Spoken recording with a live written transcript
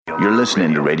You're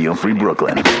listening to Radio Free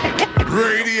Brooklyn.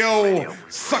 Radio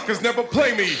suckers never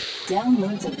play me.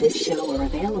 Downloads of this show are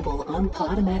available on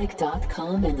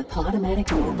Podomatic.com and the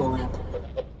Podomatic mobile app.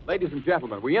 Ladies and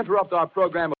gentlemen, we interrupt our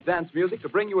program of dance music to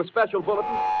bring you a special bulletin.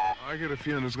 I get a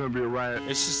feeling there's going to be a riot.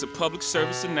 It's just a public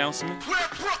service announcement. Where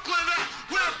Brooklyn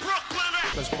at? Where Brooklyn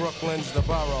at? Because Brooklyn's the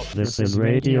borough. This is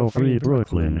Radio Free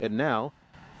Brooklyn. And now,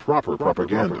 Proper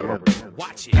propaganda.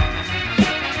 Watch it.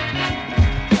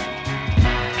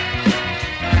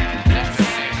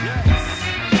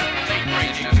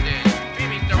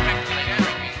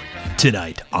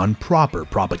 Tonight on Proper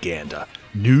Propaganda,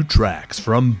 new tracks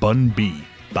from Bun B,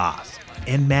 Boss,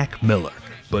 and Mac Miller.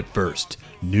 But first,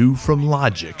 new from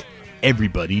Logic,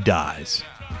 Everybody Dies.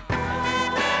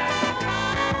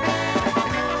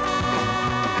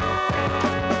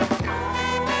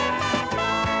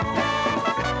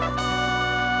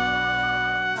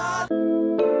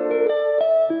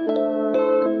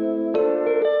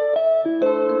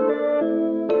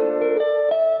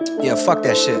 Yeah, fuck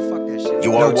that shit.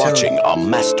 You are watching a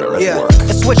master at work.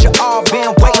 It's what you all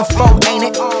been waiting for, ain't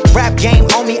it? Rap game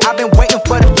on me, I've been waiting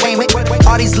for the payment.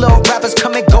 All these little rappers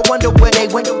come and go under where they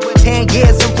went. 10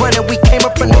 years and running, we came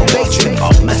up from the basement.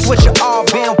 It's what you all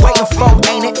been waiting for,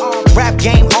 ain't it? Rap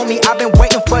game on me, I've been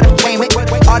waiting for the payment.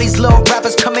 All these little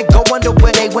rappers come and go under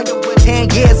where they went.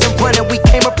 10 years and running, we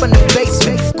came up from the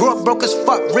basement. Grew up broke as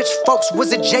fuck, rich folks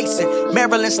was adjacent.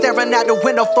 Maryland staring out the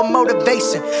window for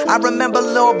motivation. I remember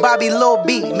Lil Bobby, Lil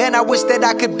B. Man, I wish that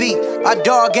I could be a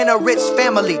dog in a rich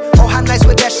family. Oh, how nice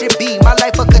would that shit be? My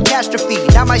life a catastrophe.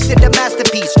 Now my shit a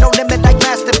masterpiece. No limit like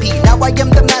Master P. Now I am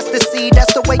the master C.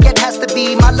 That's the way it has to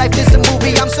be. My life is a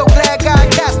movie. I'm so glad God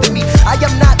casted me. I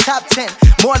am not top 10,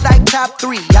 more like top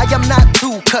 3. I am not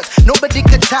 2, cause nobody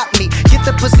could top me. Get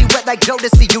the pussy wet like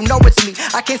Jodeci, you know it's me.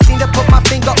 I can't seem to put my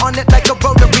finger on it like a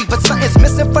rotary, but something's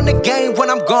missing from the game when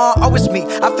I'm gone. Oh, it's me.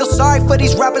 I feel sorry for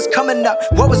these rappers coming up.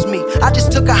 Woe is me. I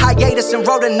just took a hiatus and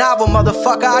wrote a novel,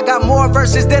 motherfucker. I got more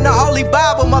verses than the Holy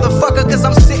Bible, motherfucker, cause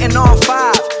I'm sitting on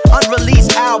 5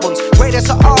 unreleased albums,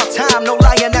 greatest of all time. No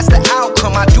lying, that's the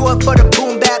outcome. I do it for the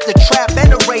boom bap, the trap,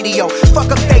 and the radio. Fuck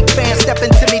a fake fan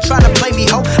stepping to me trying to play me,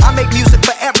 ho. I make music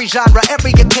for every genre,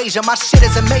 every occasion. My shit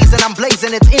is amazing, I'm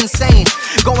blazing, it's insane.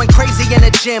 Going crazy in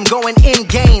the gym, going in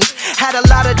games. Had a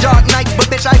lot of dark nights,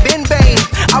 but bitch, I've been Bane.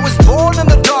 I was born in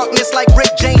the darkness like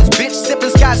Rick James, bitch.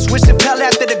 Sipping Scotch, swishing Pell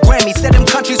after the Grammy. Said them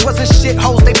countries wasn't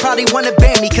shitholes, they probably wanna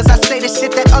ban me. Cause I say the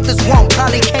shit that others won't,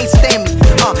 probably can't stand me.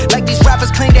 Like these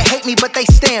rappers claim to hate me, but they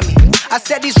stand me. I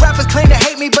said these rappers claim to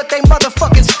hate me, but they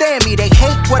motherfucking stand me. They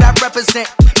hate what I represent,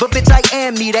 but bitch, I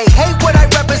am me. They hate what I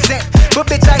represent, but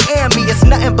bitch, I am me. It's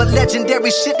nothing but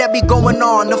legendary shit that be going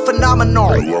on, the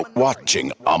phenomenon. You're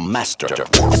watching a master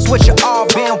at work. It's what you all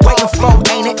been waiting for,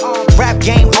 ain't it? Rap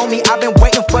game on me, I've been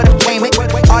waiting for the payment.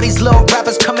 All these little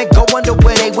rappers come and go under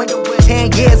where they went.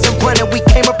 10 years and running, we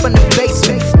came up from the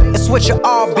basement. It's what you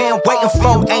all been waiting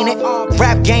for, ain't it?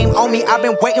 Rap game on me, I've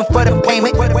been waiting for the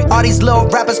payment. All these little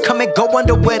rappers come and go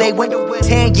under where they went.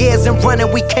 10 years and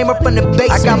running, we came up from the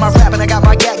basement. I got my rap and I got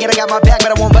my gag, and I got my back,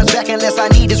 but I won't buzz back unless I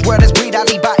need this world is breed. I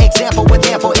lead by example with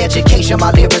ample education.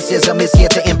 My lyricism is here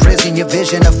to imprison your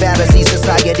vision of fantasy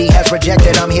society has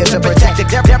rejected. I'm here to protect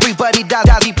it. Everybody dies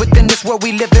deep within this world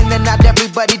we live in, and not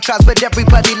everybody tries, but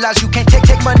everybody lies. You can't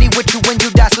take money with you when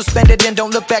you die. Suspend it and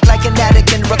don't look back like an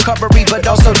addict in recovery, but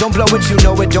also don't blow it. You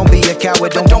know it. Don't be a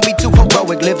coward. Don't be too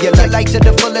heroic. Live your life to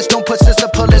the fullest. Don't put sister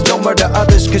pullers. Don't murder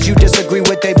others cause you disagree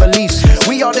with their beliefs.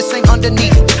 We all the same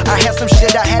underneath. I had some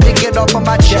shit I had to get off of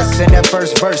my chest in that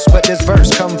first verse, but this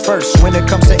verse come first when it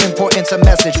comes to importance of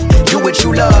message. Do what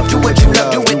you love. Do what you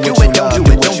love. Do it. Do it. Don't do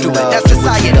it. Don't do it. That's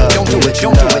society. Don't do it.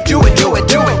 Don't do it. Do it. Do it.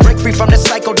 Do it. Break free from the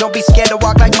cycle. Don't be scared to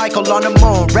walk like Michael on the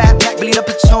moon. Rap back, bleed up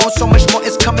its tone. So much more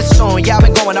is coming soon. Yeah, I've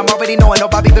been going. I'm already knowing.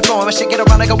 Nobody been flowing. My shit get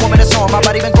around like a woman that's on. My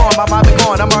body been growing. My mind been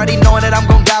going. I'm already knowing that I'm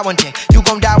gon' die one day. You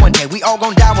gon' die one day. We all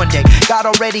gon' die one day. God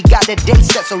already got the date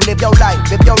set, so live your life.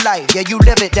 Live your life. Yeah, you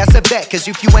live it. That's a bet. Cause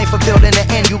if you ain't fulfilled in the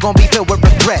end, you gon' be filled with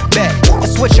regret. Bet.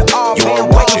 That's what you all been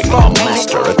waiting for, ain't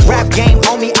it? Rap game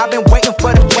on me. I've been waiting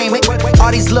for the payment.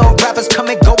 All these little rappers come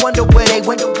and go under where they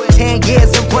went. 10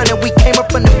 years and running, we came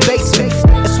up from the basement.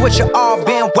 That's what you all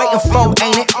been waiting for,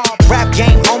 ain't it? Rap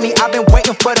game on me, I've been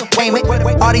waiting for the payment.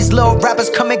 All these little rappers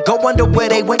come and go under where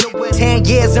they went. 10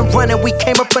 years and running, we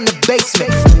came up from the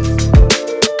basement.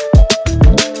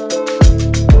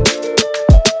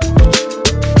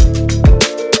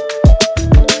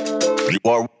 You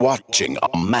are watching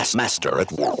a master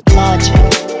at work.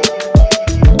 Logic.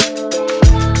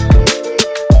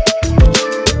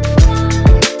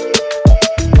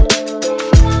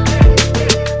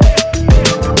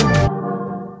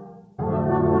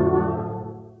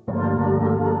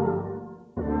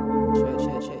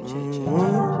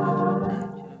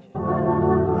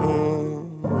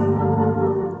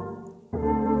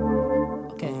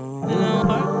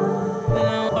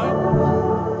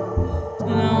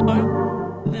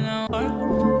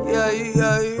 I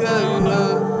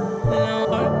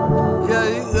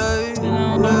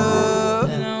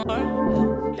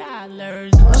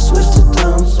switched to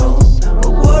time zone,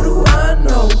 but what do I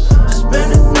know?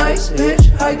 Spending nights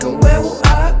hitchhiking, where will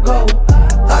I go?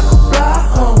 I could fly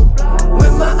home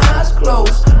with my eyes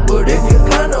closed, but it get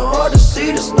kinda hard to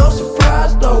see, there's no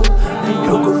surprise though. And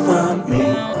you can find me,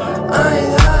 I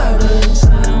ain't hiding,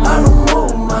 I don't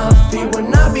move my feet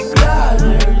when I be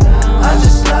gliding. I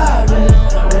just slide in,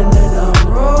 and then I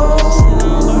roll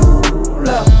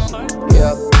up.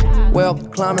 Yeah, well,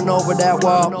 climbing over that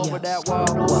wall.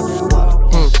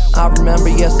 I remember,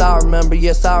 yes, I remember,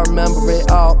 yes, I remember it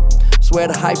all. Swear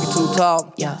the hype be too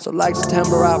tall, so like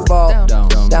September I fall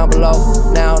down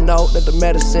below. Now I know that the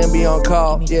medicine be on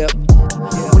call, yeah.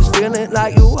 When you feeling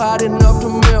like you hot enough to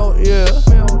melt, yeah.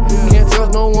 Can't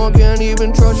trust no one, can't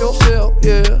even trust yourself,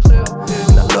 yeah.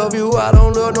 And I love you, I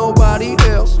don't love nobody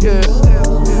else, yeah.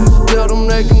 Tell them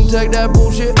they can take that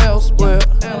bullshit elsewhere.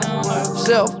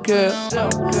 Self-care,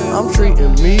 I'm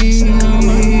treating me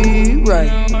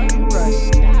right,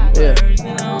 yeah.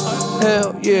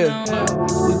 Hell yeah,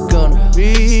 we gonna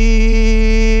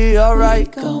be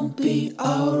alright. We gon' be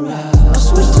alright. I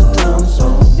switched to time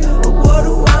zone, but what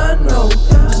do I know?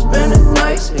 Spending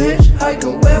nights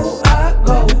hitchhiking, where will I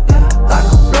go? I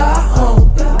could fly home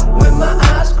with my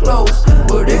eyes closed,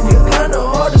 but it get kinda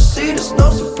hard to see, there's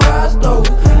no surprise though.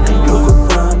 And you can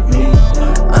find me,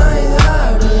 I ain't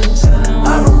hiding, I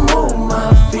don't move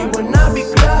my feet when I be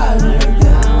gliding.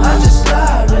 I just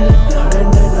slide in, and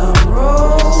then I roll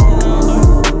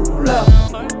up.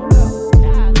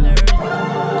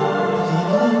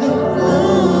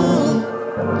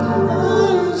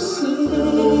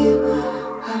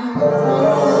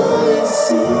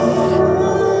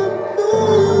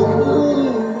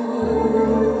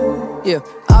 Yeah,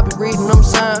 I be reading them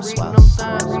signs. I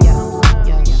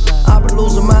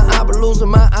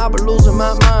be losing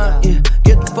my mind. Yeah,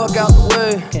 get the fuck out the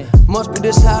way. Must be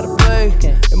this how to play.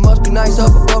 It must be nice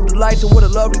up above the lights and what a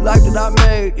lovely life that I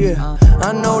made. Yeah,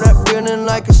 I know that feeling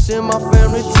like it's in my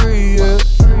family tree. Yeah,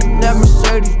 that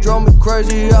Mercedes drove me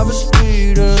crazy. I was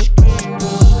speeding.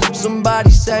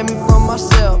 Somebody save me from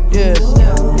myself. Yeah,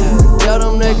 tell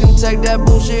them they can take that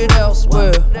bullshit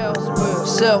elsewhere.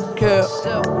 Self-care,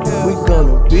 we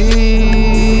gonna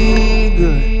be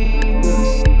good.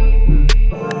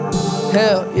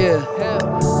 Hell yeah,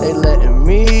 they letting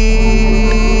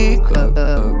me go.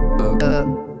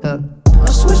 I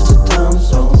switched to time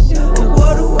zone, but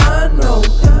what do I know?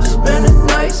 Spending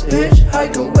nights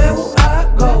hitchhiking, where will I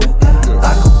go?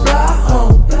 I could fly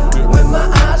home with my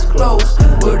eyes closed,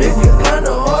 but it get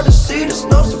kinda hard to see, there's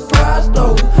no surprise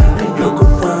though. And you can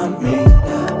find me,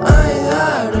 I ain't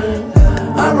hiding,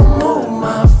 I don't move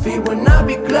my feet when I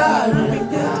be gliding.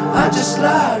 I just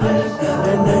slide in,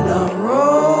 and then I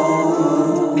roll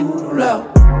out.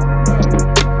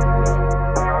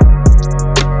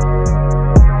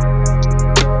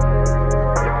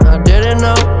 I didn't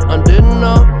know, I didn't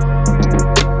know,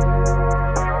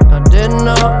 I didn't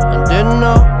know, I didn't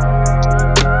know,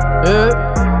 yeah.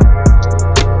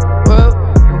 Well,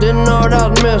 didn't know what I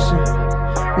was missing.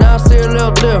 Now I see a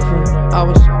little different. I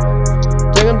was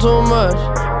taking too much,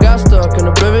 got stuck in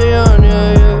oblivion,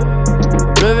 yeah, yeah.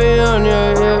 Oblivion,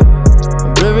 yeah, yeah.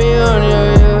 Oblivion, yeah,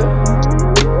 yeah.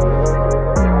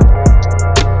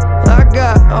 I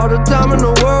got all the time in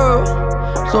the world,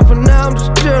 so for now I'm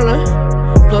just chillin'.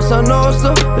 Plus I know it's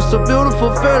a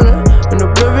beautiful feeling. In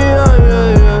oblivion, yeah,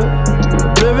 yeah.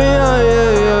 Oblivion,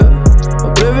 yeah, yeah.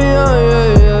 Oblivion, yeah,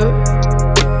 yeah.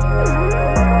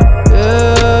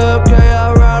 Yeah, okay, I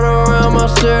ride around my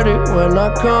city when I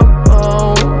come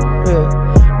home, yeah.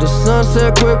 The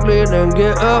sunset quickly, then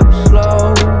get up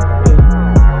slow,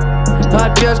 yeah.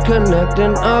 I just connect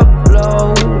and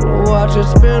upload. Watch it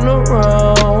spin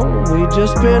around, we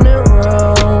just spin it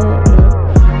round, yeah.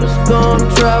 Let's go and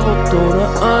travel through the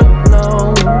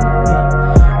unknown, yeah.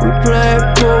 We play it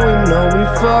cool, we know we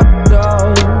fucked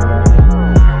up,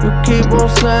 yeah. You keep on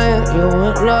saying you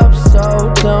in love, so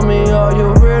tell me, are you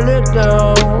really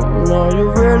down? Are you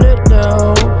really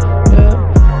down? Yeah.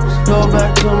 Let's go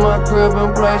back to my crib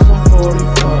and play some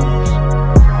 45s.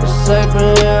 It's safe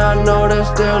in here, I know there's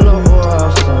still a war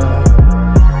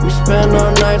outside. We spend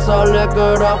our nights all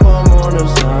liquored up on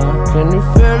mornings high. Can you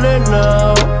feel it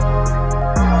now?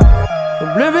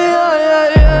 Oblivion, yeah,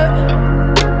 yeah.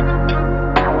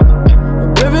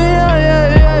 Oblivion, yeah,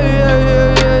 yeah, yeah,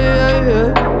 yeah, yeah, yeah, yeah.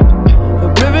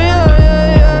 Oblivion, yeah,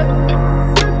 yeah.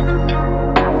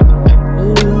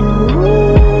 Ooh.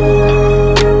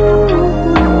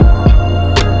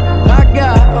 I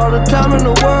got all the time in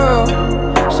the world,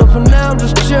 so for now I'm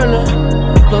just chillin'.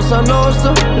 Plus I I know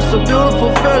it's a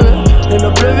beautiful feeling. In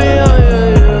oblivion,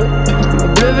 yeah, yeah.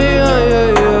 Oblivion,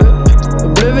 yeah, yeah.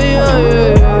 Oblivion,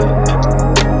 yeah, yeah.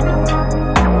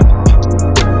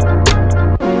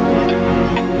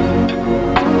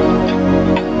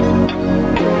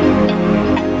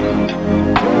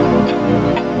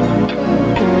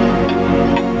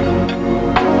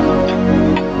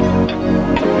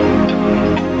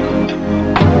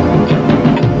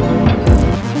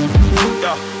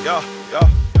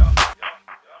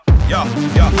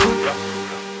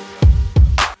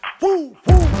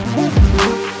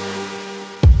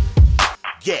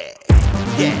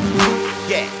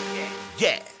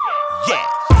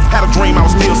 Had a dream I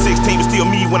was still 16, but still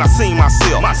me when I seen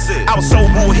myself. I was so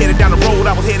bull-headed down the road,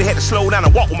 I was headed, had to slow down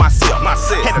and walk with myself.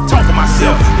 Had to talk with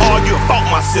myself, argue and fought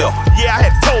myself. Yeah,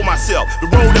 I had told myself, the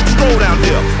road that was stroll down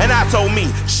there. And I told me,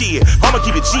 shit, I'ma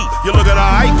keep it cheap. You lookin'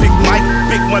 alright, big Mike,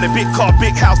 big money, big car,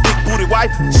 big house, big booty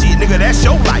wife. Shit, nigga, that's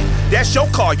your life. That's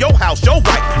your car, your house, your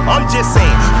wife. I'm just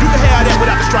saying, you can have that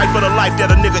without the strife for the life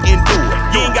that a nigga endure.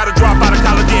 You ain't gotta drop out of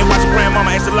college and watch your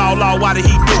grandmama ask the law, why did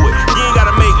he do it? You ain't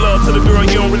gotta make love to the girl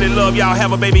you don't really love, y'all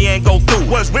have a baby and go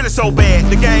through. Well, it's really so bad,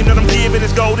 the game that I'm giving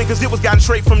is golden, cause it was gotten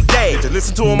straight from dad. To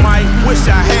listen to him, I wish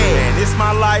I had. It's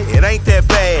my life, it ain't that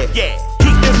bad. Yeah.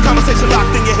 Keep this conversation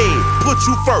locked in your head. Put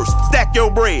you first, stack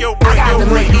your bread. I got to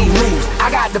make these moves,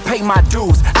 I got to pay my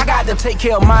dues. I got to take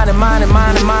care of mine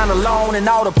alone. And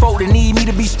all the folk that need me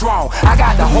to be strong. I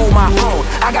got to hold my own,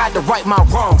 I got to right my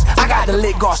wrongs. I got to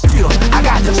let God steal, I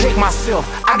got to take myself.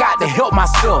 I got to help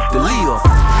myself to live.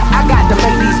 I got to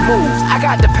make these moves, I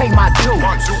got to pay my dues.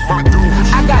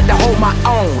 I got to hold my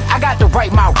own, I got to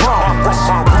right my wrongs.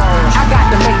 I got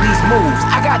to make these moves,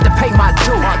 I got to pay my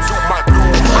dues.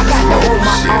 I got to hold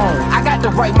my own, I got to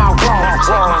right my wrongs.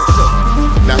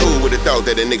 Now who would've thought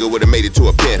that a nigga would've made it to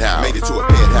a penthouse?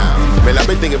 Man, I've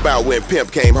been thinking about when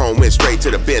Pimp came home, went straight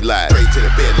to the bed line.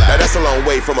 Now that's a long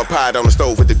way from a pot on the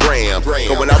stove with the gram.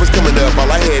 But when I was coming up, all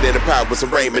I had in the pot was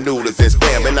some ramen noodles and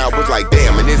Spam. And I was like,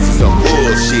 damn, and this is some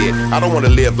bullshit. I don't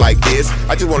wanna live like this,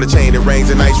 I just want a chain that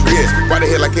rings a nice wrist. Why the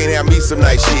hell I can't have me some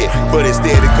nice shit? But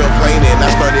instead of complaining, I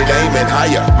started aiming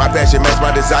higher. My passion matched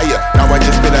my desire. Now I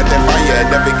just spit out that fire and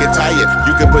never get tired.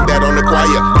 You can put that on the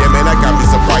choir. Yeah, man, I got me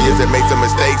some priors and made some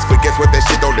mistakes, but guess what? That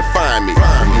shit don't define me.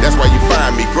 That's why you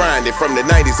find me grinding from the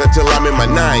 90s until I'm in my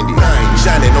 90s.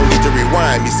 Shining, no need to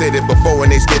rewind me. Said it before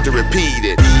and they scared to repeat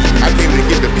it. I came to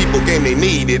give the people game they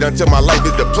needed until my life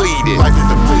is depleted.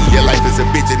 Yeah, life is a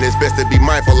bitch and it's best to be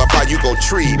mindful of how you gon'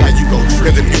 treat it.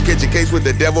 Cause if you catch a case with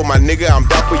the devil, my nigga, I'm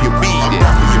down for you beat it.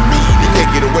 You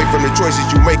can't get away from the choices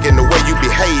you make and the way you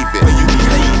behaving.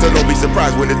 So don't be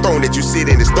surprised when the throne that you sit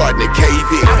in is starting to cave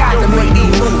in. I got to make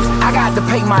these moves, I got to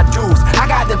pay my dues. I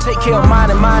got to take care of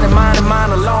mine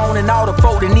alone. And all the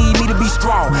folk that need me to be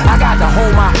strong. I got to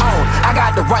hold my own, I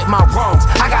got to right my wrongs.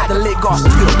 I got to let God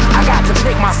steal, I got to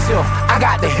take myself. I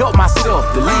got to help myself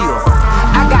to live.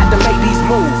 I got to make these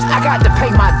moves, I got to pay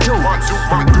my dues.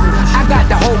 I got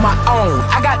to hold my own,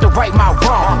 I got to right my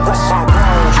wrongs.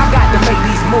 I got to make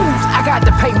these moves, I got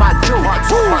to pay my dues.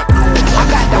 I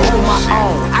got to hold my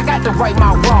own, I got to right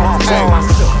my wrongs.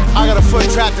 I got a foot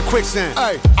trapped in quicksand.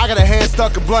 I got a hand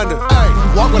stuck in blender.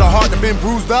 Walk with a heart that been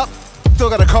bruised up. Still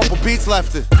got a couple beats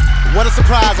left in. What a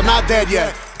surprise, I'm not dead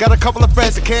yet. Got a couple of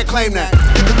friends that can't claim that.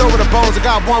 Took the with the bones, I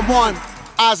got 1-1.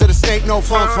 Eyes of the snake, no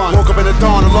fun. Woke up in the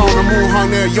dawn alone, the moon hung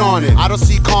there yawning. I don't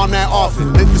see calm that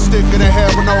often. Lit the stick in the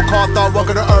head with no car, thought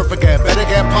welcome to earth again. Better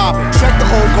get poppin'. Check the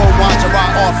old gold watch, I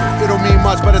ride often. It don't mean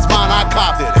much, but it's mine, I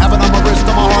copped it. Have it on my wrist,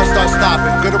 till my heart starts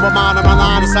stopping. Good to remind on my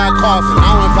line inside coffin. I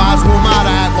don't advise who am I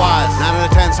to act wise. 9 out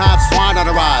of 10 times, swine on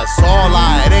the rise. So all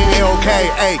lie, it ain't okay.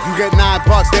 Hey, you get $9,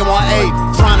 they want 8.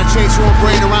 Trying to chase your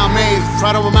brain around maze.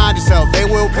 Try to remind yourself, they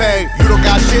will pay. You don't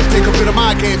got shit, take a bit of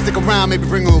my game. Stick around, maybe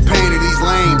bring a little pain to these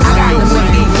lanes. I got to make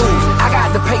these moves, I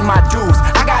got to pay my dues.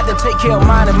 I got to take care of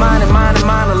mine alone.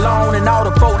 And all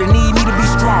the folk that need me to be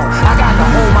strong. I got to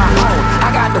hold my own, I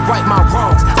got to right my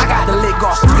wrongs. I got to let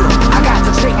God steal, I got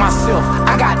to take myself.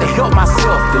 I got to help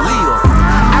myself to live.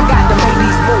 I got to make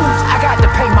these moves, I got to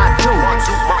pay my dues.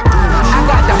 I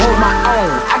got to hold my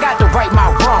own, I got to right my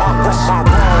wrongs.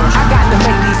 I got to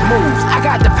make these moves, I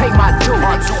got to pay my dues.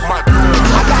 I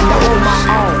got to hold my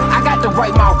own, I got to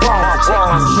right my wrongs. Check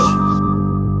myself.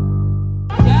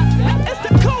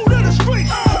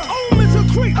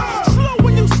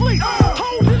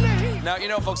 Now, you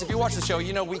know, folks, if you watch the show,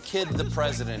 you know we kid the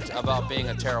president about being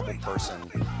a terrible person.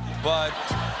 But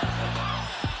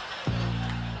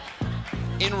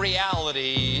in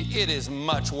reality, it is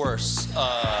much worse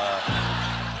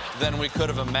than we could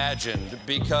have imagined,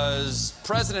 because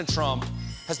President Trump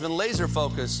has been laser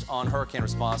focused on hurricane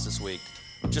response this week,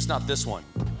 Just not this one.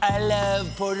 I love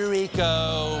Puerto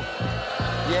Rico.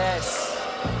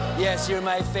 Yes, you're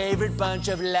my favorite bunch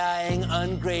of lying,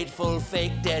 ungrateful,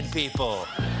 fake dead people.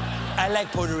 I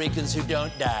like Puerto Ricans who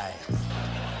don't die.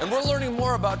 And we're learning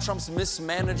more about Trump's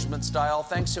mismanagement style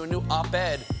thanks to a new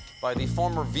op-ed by the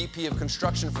former VP of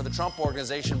construction for the Trump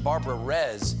Organization, Barbara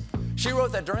Rez. She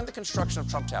wrote that during the construction of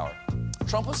Trump Tower,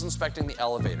 Trump was inspecting the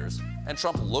elevators, and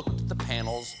Trump looked at the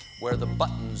panels where the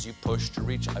buttons you push to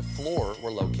reach a floor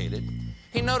were located.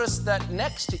 He noticed that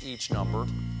next to each number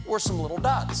were some little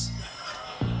dots.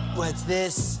 What's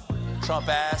this? Trump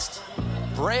asked.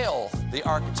 Braille, the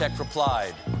architect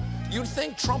replied. You'd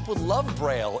think Trump would love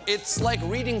Braille. It's like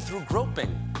reading through groping.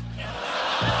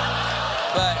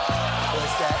 But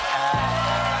what's that?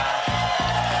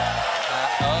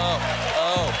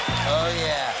 Oh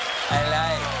yeah, I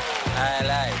like.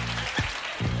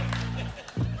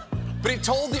 But he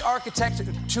told the architect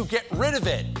to get rid of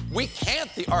it. We can't,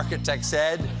 the architect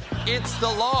said. It's the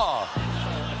law.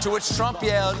 To which Trump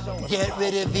yelled, get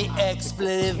rid of the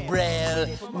expletive Braille.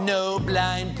 No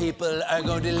blind people are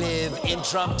going to live in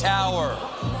Trump Tower.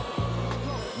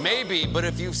 Maybe, but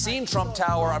if you've seen Trump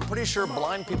Tower, I'm pretty sure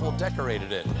blind people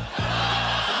decorated it.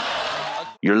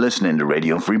 You're listening to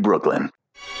Radio Free Brooklyn.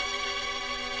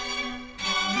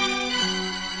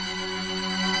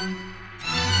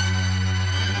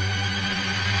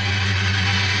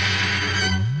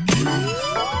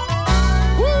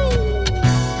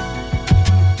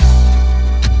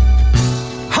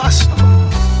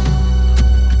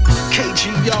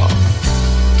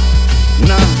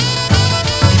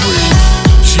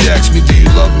 She asked me, do you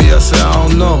love me? I said, I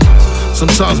don't know.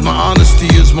 Sometimes my honesty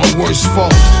is my worst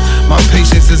fault. My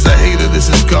patience is a hater, this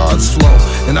is God's flow.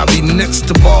 And I be next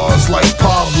to bars like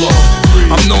Pablo.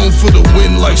 I'm known for the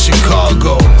win like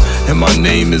Chicago. And my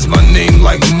name is my name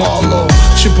like Marlo.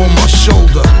 Chip on my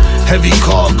shoulder, heavy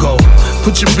cargo.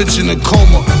 Put your bitch in a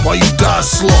coma while you die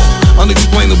slow.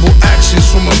 Unexplainable actions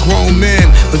from a grown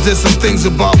man. But there's some things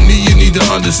about me you need to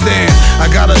understand. I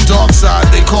got a dark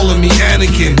side, they calling me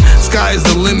Anakin. Sky is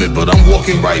the limit, but I'm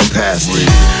walking right past it.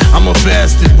 I'm a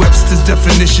bastard, Webster's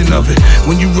definition of it.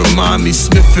 When you remind me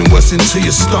Smith and Wesson to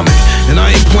your stomach. And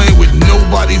I ain't playing with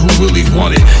nobody who really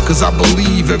want it, cause I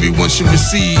believe everyone should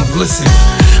receive. Listen,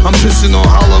 I'm pissing on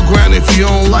hollow ground. If you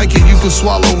don't like it, you can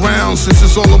swallow round. Since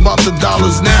it's all about the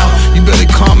dollars now, you better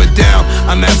calm it down.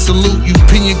 I'm absolute, you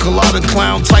pina colada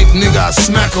clown type nigga I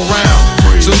smack around.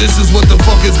 So this is what the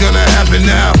fuck is gonna happen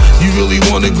now. You really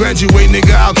wanna graduate,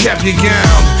 nigga, I'll cap your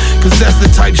gown. Cause that's the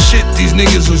type shit these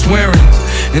niggas was wearing.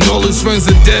 And all his friends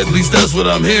are dead, at least that's what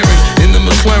I'm hearing. In the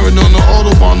McLaren on the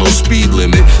Autobahn, no speed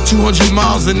limit. 200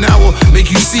 miles an hour,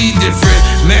 make you see different.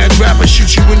 Mad rapper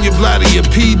shoot you in your bladder, your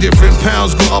pee different.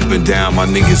 Pounds go up and down, my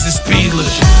niggas is speed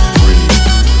lifting.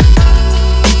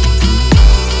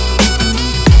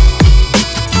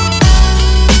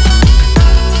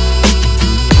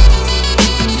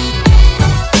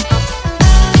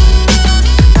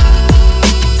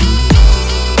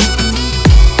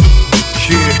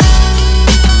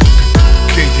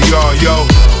 Yo,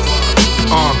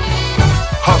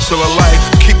 hustle of life,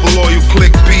 keep a loyal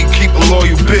click beat, keep a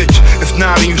loyal bitch. If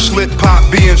not, you slip pop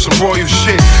being some royal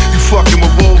shit. You fucking with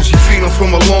wolves, you feeding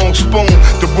from a long spoon.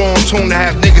 The wrong tune to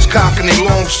have niggas cocking they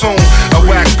long soon. A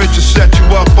whack bitch will set you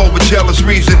up over jealous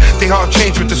reason. They heart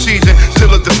change with the season,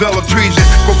 till it develop treason.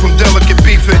 Go from delicate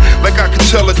beefing, like I can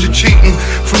tell that you're cheating.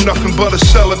 From nothing but a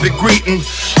celibate greeting.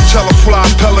 Tell her fly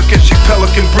pelican, she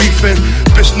pelican briefing.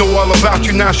 Bitch know all about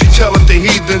you, now she tell it the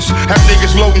heathens. Have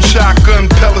niggas loading shotgun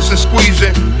pellets and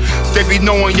squeezing. They be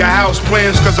knowing your house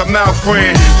plans, cause I'm out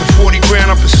friend. The 40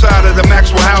 grand up inside of the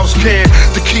Maxwell house can.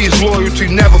 The key is loyalty,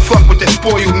 never fuck with that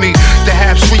spoil me. The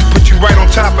half sleep put you right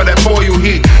on top of that boil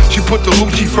heat. She put the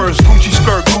Lucci first, Gucci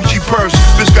skirt, Gucci purse.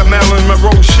 Bitch got Marilyn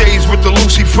Monroe shades with the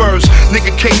Lucy furs.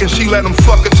 Nigga cake and she let him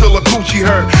fuck until her Gucci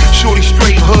hurt. Shorty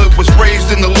straight hood was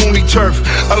raised in the loony turf.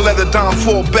 I let her down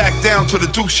fall back down to the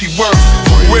deuce she worth.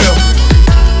 For real.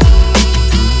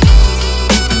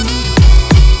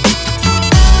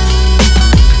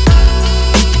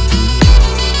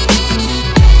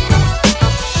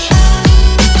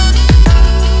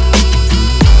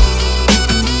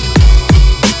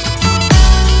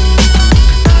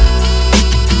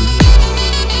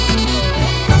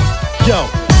 Yo,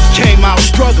 came out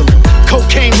struggling.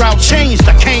 Cocaine route changed,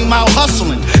 I came out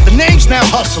hustling. The name's now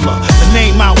Hustler, the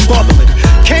name out bubbling.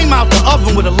 Came out the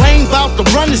oven with a lame bout to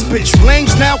run this bitch.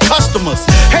 Lames now customers.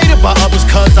 Hated by others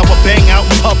cause I would bang out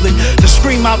in public. The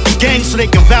scream out the gang so they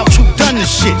can vouch who done this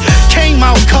shit. Came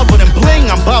out covered in bling,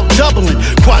 I'm about doubling,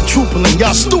 quadrupling.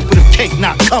 Y'all stupid if cake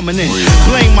not coming in.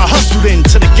 Blame my hustle in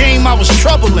to the game I was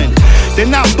troubling. They're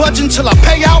not budging till I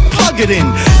pay out, plug it in.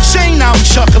 Shane out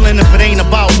chuckling, if it ain't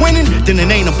about winning, then it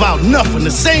ain't about nothing.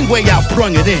 The same way I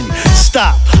brung it in.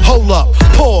 Stop, hold up,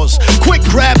 pause, quick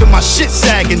grabbing, my shit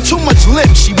sagging. Too much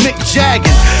lip, she Mick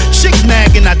jagging. Chick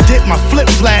nagging, I dip my flip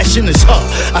flashing, it's her.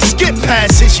 I skip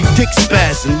past it, she dick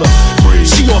spazzing. Look,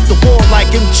 she off the wall like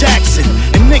M. Jackson,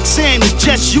 and Nick saying it's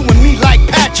just you and me like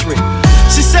Patrick.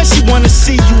 She said she wanna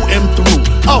see you M through.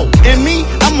 Oh, and me?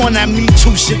 I'm on that Me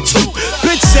Too shit too.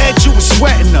 Bitch said you was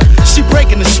sweating her. She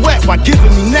breaking the sweat while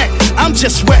giving me neck. I'm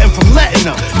just sweating from letting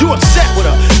her. You upset with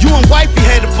her. You and wifey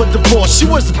headed for divorce. She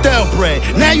was the thoroughbred.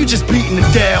 Now you just beating the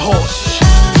dead horse.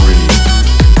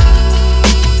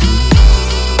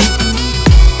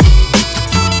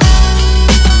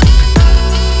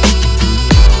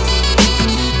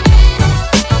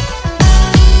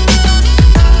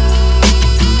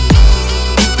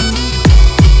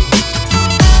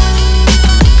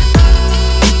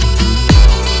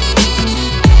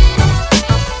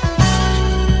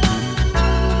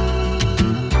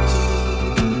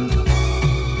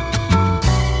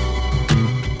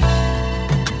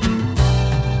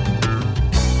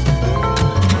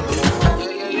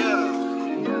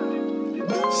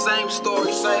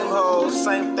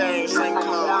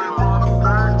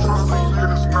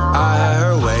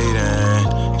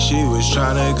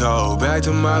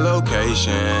 To my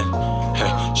location. Hey,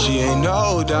 she ain't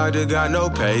no doctor, got no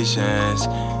patience.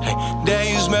 Hey, damn,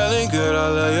 you smelling good, I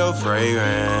love your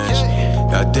fragrance.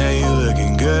 God damn, you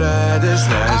looking good, I had to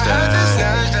snatch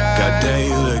that. God damn,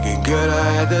 you looking good, I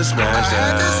had to smash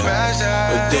that.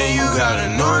 But then you gotta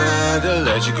know that I had to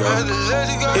let you go.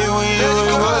 It was you,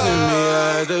 it wasn't me,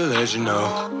 I had to let you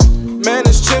know. Man,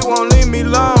 this chick won't leave me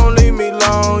alone,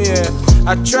 yeah.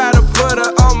 I try to put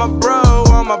her on my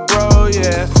bro,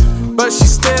 yeah. But she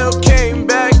still came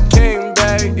back,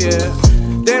 yeah.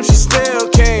 Damn, she still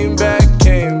came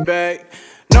back.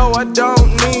 No, I don't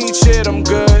need shit, I'm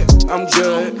good.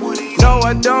 No,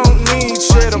 I don't need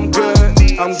shit, I'm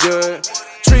good.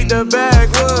 Treat the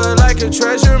backwood like a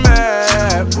treasure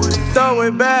map. Throw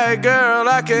it back, girl,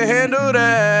 I can handle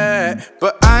that.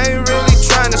 But I ain't really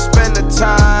trying to spend the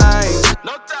time.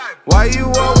 Why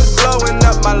you always blowing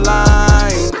up my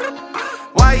line?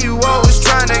 Why you always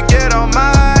trying to get on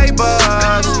my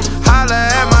bus? Holla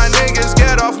at my niggas,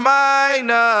 get off my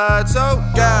nuts, oh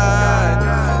God.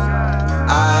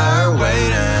 I heard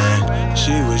waiting,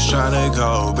 she was trying to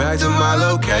go back to my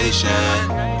location.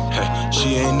 Hey,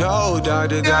 she ain't no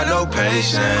doctor, got no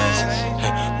patience.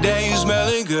 Hey, damn, you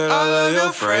smelling good, I love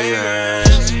your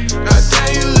fragrance. God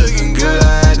damn, you looking good,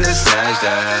 I had to snatch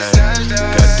that.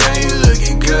 God damn, you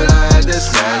looking good, I had to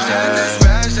smash that.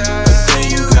 But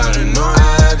then you gotta know I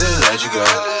had to let you go.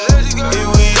 It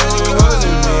was you, it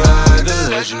wasn't me, I had to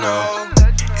let you know.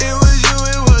 It was you,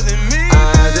 it wasn't me, I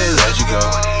had to let you go.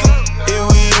 It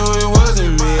was you, it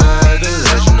wasn't me, I had to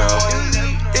let you know.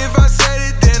 If I said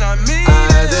it, then I mean it, I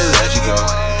had to let you go.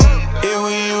 It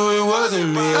was you, it wasn't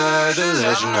me, I had to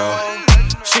let you know.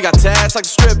 She got tats like the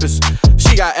strippers.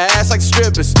 She got ass like the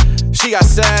strippers. She got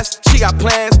sass, she got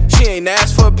plans. She ain't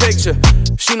asked for a picture.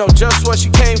 She know just what she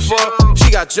came for.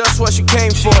 She got just what she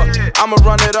came for. I'ma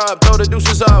run it up, throw the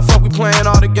deuces up. Fuck, we playing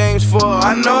all the games for.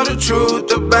 I know the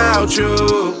truth about you.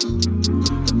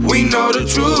 We know the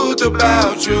truth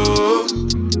about you.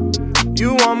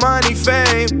 You want money,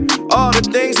 fame, all the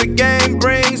things the game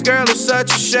brings. Girl, it's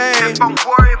such a shame. If I'm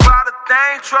worried about a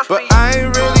thing, trust me. But I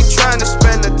ain't really trying to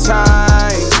spend the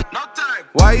time.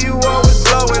 Why you always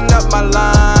blowing up my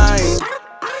line?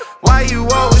 Why you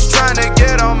always trying to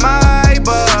get on my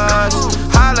bus?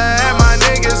 Holla at my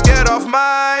niggas, get off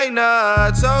my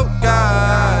nuts, oh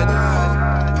God.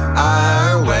 I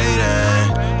heard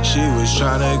waiting, she was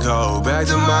trying to go back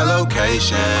to my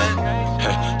location.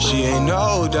 Hey, she ain't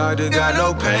no doctor, got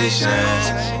no patience.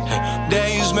 Hey,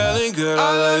 damn, you smelling good,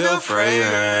 I love your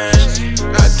fragrance.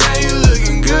 God damn, you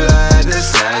looking good, I had to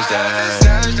snatch that.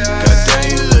 God damn,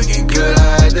 you looking good,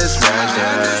 I had to smash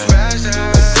that.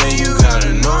 But then you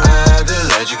gotta know I had to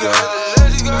let you go.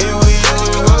 It was you,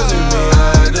 it wasn't me, I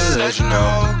had to let you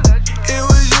know. It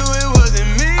was you, it wasn't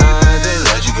me, I had to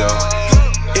let you go.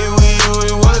 It was you,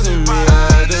 it wasn't me, I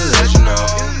had to let you know.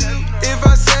 If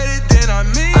I said it, then I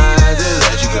mean it, I had to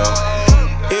let you go.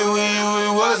 It was you,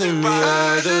 it wasn't me,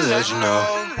 I had to let you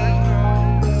know.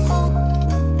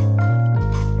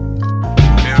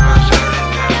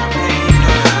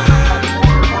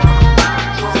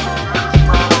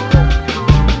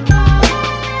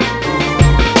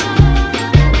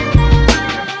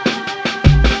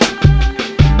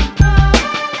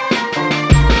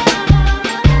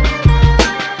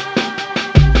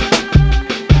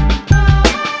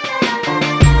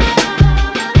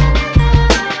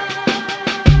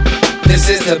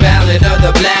 ballad of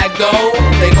the black gold.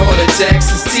 They call it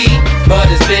Texas tea, but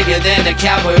it's bigger than a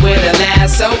cowboy with a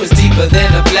lasso. It's deeper than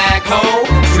a black hole.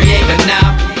 Create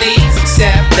monopolies,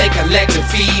 except they collect a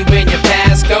fee when you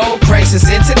pass go. Crisis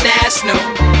International,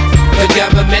 the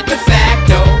government de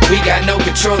facto. We got no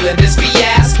control of this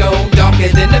fiasco. Darker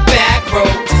than the back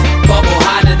roads, bubble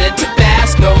hotter than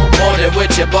Tabasco. More than what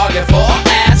you bargain for or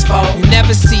ask for. You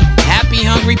never see happy,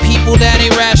 hungry people that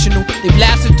ain't rational. They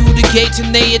blasted through the gates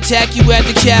and they attack you at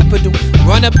the Capitol.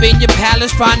 Run up in your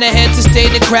palace, find a head to stay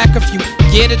to crack a few.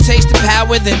 Get a taste of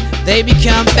power, then they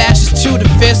become fascists too. The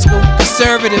fiscal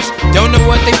conservatives don't know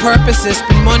what their purpose is.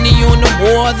 Spend money on the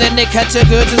war, then they cut your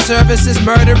goods and services.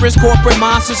 Murderous corporate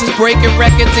monsters is breaking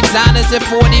records. Exotics at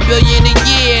 40 billion a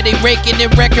year. They raking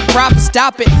in record profits.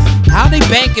 Stop it. How they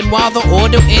banking while the oil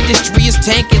industry is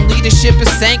tanking? Leadership is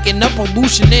sinking. Up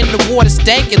pollution in the water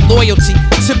stanking. Loyalty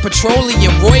to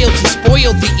petroleum royalty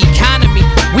spoil the economy.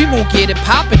 We won't get it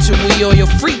poppin' till we oil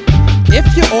free. If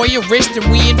you're oil rich, then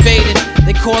we invaded.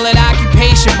 They call it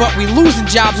occupation, but we losing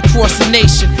jobs across the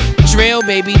nation. Drill,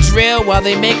 baby, drill, while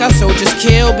they make our soldiers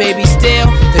kill, baby, still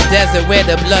the desert where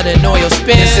the blood and oil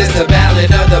spills. This is the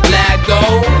ballad of the black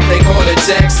gold. They call it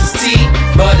Texas tea,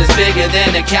 but it's bigger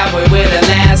than a cowboy with a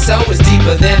lasso. It's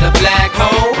deeper than a black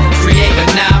hole. Create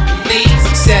monopolies,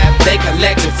 except they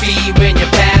collect a fee when you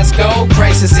pass go.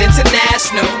 Crisis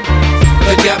International,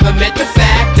 the government de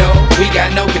facto. We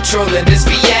got no control of this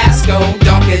fiasco.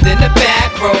 Darker than the back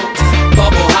roads,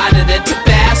 bubble hotter than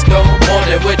Tabasco. More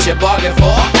than what you bargain for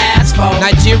or ask for.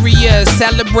 Nigeria is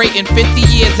celebrating 50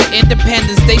 years of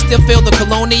independence. They still feel the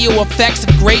colonial effects of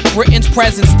Great Britain's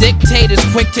presence. Dictators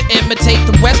quick to imitate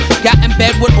the West. Got in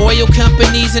bed with oil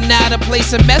companies and now to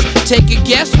place a mess. Take a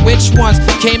guess which ones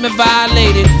came and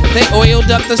violated. They oiled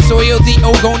up the soil. The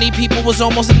Ogoni people was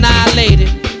almost annihilated.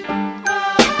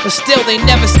 But still they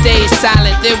never stayed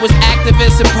silent. There was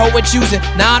activists and poets using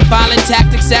non-violent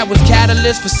tactics that was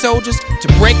catalysts for soldiers to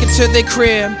break into their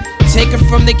crib, take them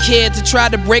from the kids and try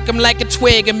to break them like a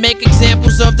twig and make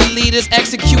examples of the leaders.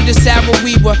 Executed Sarah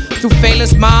Weaver, threw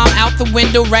Fela's mom out the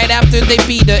window right after they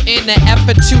beat her in an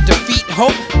effort to defeat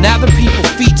hope. Now the people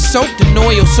feet soaked in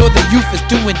oil, so the youth is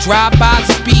doing drive-bys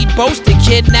and speedboats. They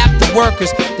kidnap the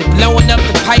workers, they blowing up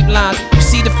the pipelines. You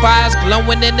see the fires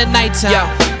glowing in the nighttime.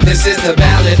 This is the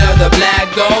ballad of the black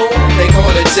gold. They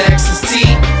call it Texas tea,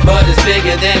 but it's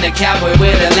bigger than a cowboy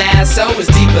with a lasso.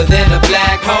 It's deeper than a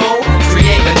black hole.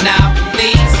 Create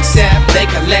monopolies, except they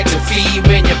collect a fee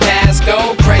when you pass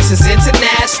go. Crisis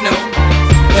International,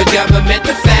 the government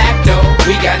de facto.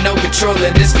 We got no control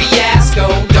of this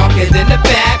fiasco. Darker than the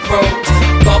back roads,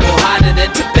 bubble hotter than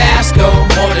Tabasco.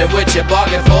 More than what you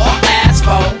bargain for or ask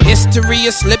for. History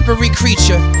a slippery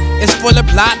creature. It's full of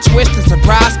plot twists and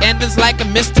surprise endings like a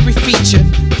mystery feature.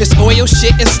 This oil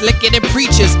shit is slicker than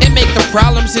preachers. It make the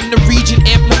problems in the region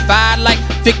amplified like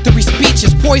victory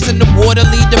speeches. Poison the water,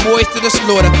 lead the boys to the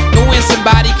slaughter. Go in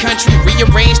somebody's country,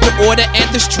 rearrange the order and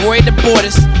destroy the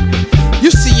borders. You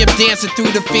see him dancing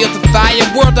through the fields of fire.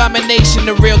 World domination,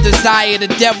 the real desire. The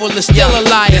devil is still a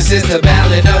liar. This is the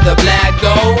ballad of the black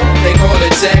gold. They call it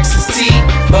Texas tea,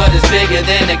 but it's bigger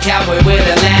than a cowboy with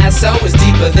a lasso. It's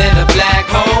deeper than a black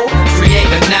hole. Create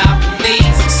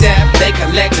monopolies, except they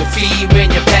collect a fee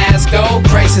when you pass go.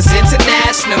 Crisis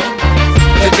International,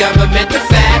 the government de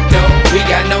facto. We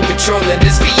got no control of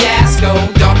this fiasco.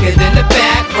 Darker than the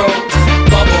back roads,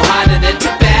 bubble hotter than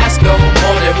Tabasco.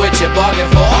 More than what you bargain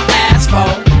for or ask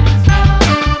for.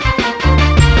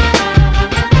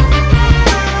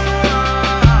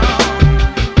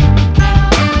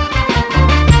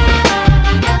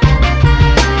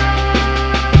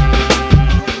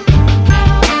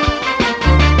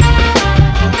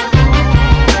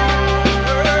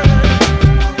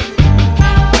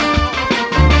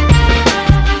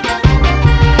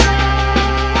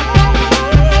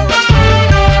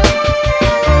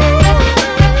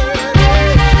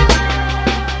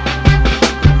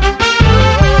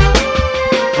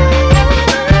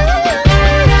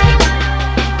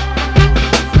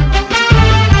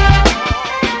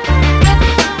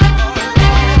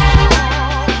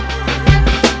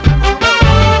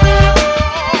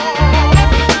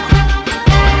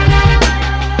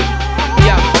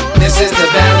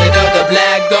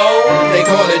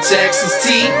 Texas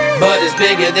tea, but it's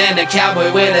bigger than a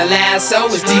cowboy with a lasso.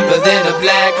 It's deeper than a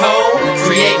black hole.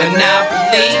 Create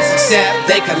monopolies, except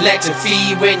they collect a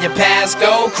fee when you pass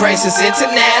go. Crisis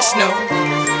International,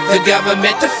 the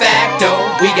government de facto.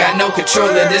 We got no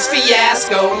control of this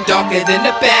fiasco. Darker than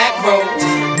the back roads,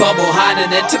 bubble hotter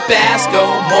than Tabasco.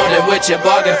 More than what you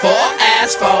bargain for or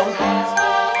ask for.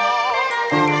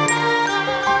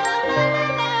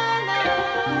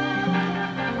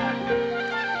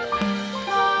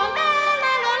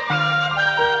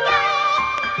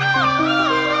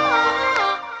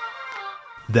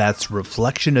 That's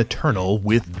Reflection Eternal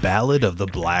with Ballad of the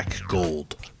Black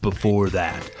Gold. Before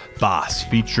that, Boss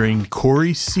featuring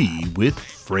Corey C with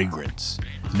Fragrance.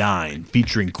 9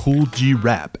 featuring Cool G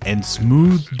Rap and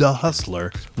Smooth the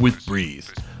Hustler with Breathe.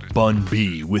 Bun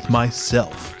B with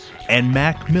Myself. And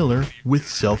Mac Miller with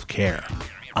Self Care.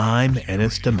 I'm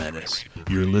Ennis the Menace.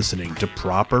 You're listening to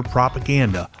Proper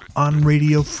Propaganda on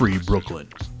Radio Free Brooklyn.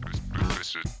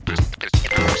 This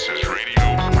is Radio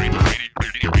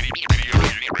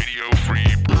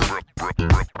Free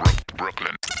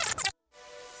Brooklyn.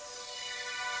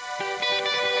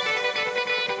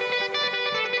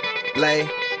 Lay.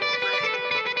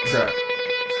 Sir.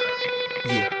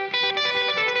 Yeah.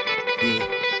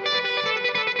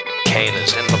 Kane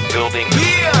is in the building.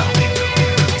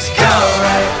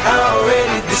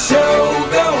 Already the show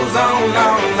goes on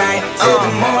all night till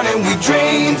the morning. We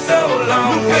dream so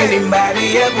long.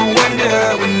 Anybody ever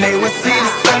wonder when they would see the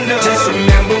sun? Just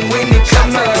remember when you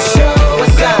come up. The show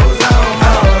goes on.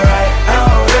 Alright,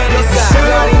 already the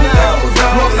show goes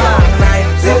on all night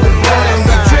till the morning.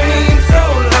 We dream so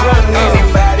long.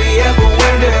 Anybody ever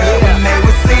wonder when they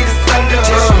would see the sun?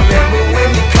 Just remember when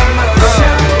you come up. The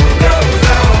show goes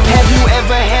on. Have you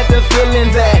ever had the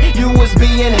feeling that you was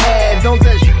being had? Don't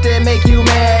that shit that make you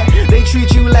mad? They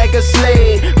treat you like a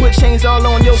slave, put chains all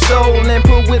on your soul and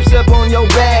put whips up on your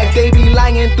back. They be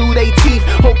lying through they teeth,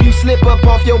 hope you slip up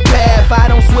off your path. I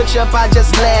don't switch up, I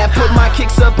just laugh, put my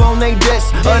kicks up on they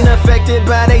desk, unaffected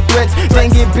by they threats, then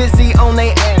get busy on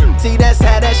they ass. See, that's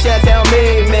how that Chateau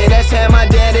made me, that's how my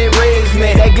daddy raised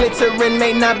me. That glittering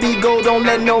may not be gold, don't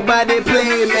let nobody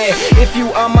play me. If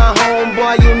you are my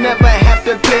homeboy, you never have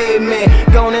to pay me.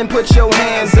 Go and put your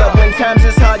hands up, when times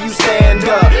is hard you stand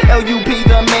up. LUP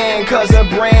the man, cause a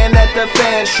brand that the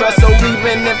fans trust. So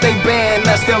even if they ban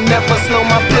us, they'll never slow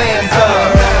my plans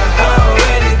up.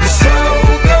 Already the show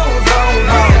goes on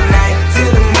all night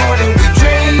till the morning. We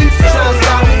dream so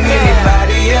long.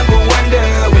 Anybody ever wonder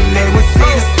when they would see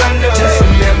the sun? Just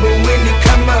remember when you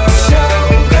come up. The show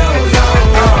goes on.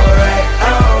 Alright,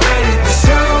 already the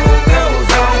show goes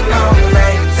on all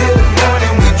night till the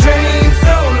morning. We dream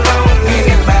so long.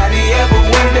 Anybody ever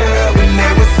wonder when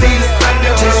they would see the sun?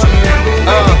 Just remember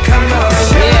when you come up. The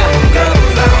show goes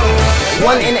on.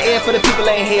 1 in the air for the people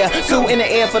ain't here. 2 in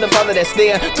the air for the father that's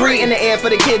there. 3 in the air for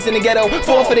the kids in the ghetto.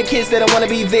 4 for the kids that don't wanna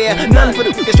be there. None for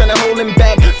the niggas trying to hold him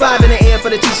back. 5 in the air for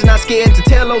the teacher not scared to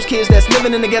tell those kids that's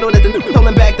living in the ghetto that the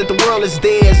holding back that the world is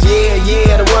theirs. Yeah,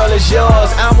 yeah, the world is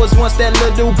yours. I was once that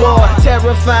little boy,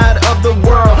 terrified of the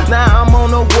world. Now I'm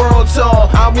on a world tour.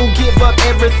 I will give up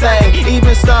everything,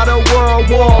 even start a world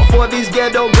war for these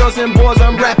ghetto girls and boys.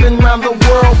 I'm rapping around the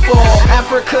world for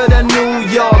Africa to New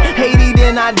York, Haiti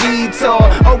then I detour,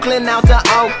 Oakland out to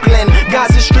Oakland,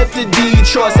 Gaza Strip to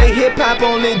Detroit. Say hip hop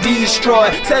only destroy.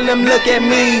 Tell them look at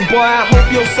me, boy. I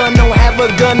hope your son don't have a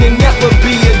gun and never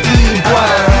be a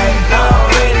D-boy.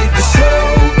 Already the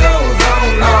show goes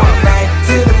on all night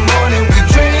till the morning. We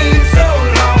dream so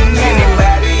long.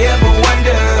 Anybody ever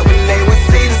wonder when they would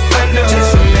see the sun?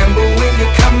 Just remember when you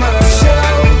come up. The show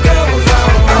goes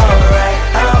on. Alright,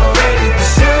 already the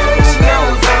show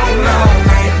goes on all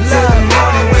night till the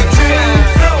morning. We dream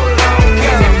so long.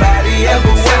 Anybody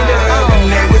ever wonder when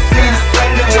they would see the sun?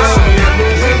 Just remember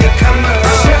when you come up.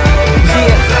 The show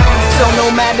goes on. So no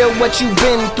matter what you've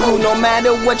been through, no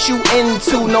matter what you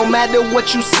into, no matter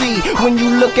what you see, when you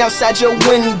look outside your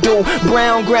window,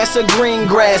 brown grass or green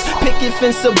grass, picket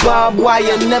fence or barbed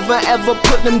wire, never ever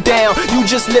put them down. You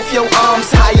just lift your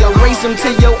arms higher, raise them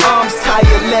till your arms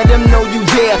tired. Let them know you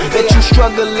there, that you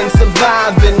struggling,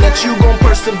 surviving, that you gon'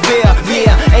 persevere.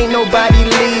 Yeah, ain't nobody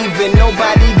leaving,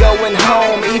 nobody going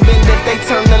home. Even if they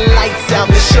turn the lights out,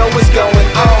 the show is going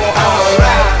on.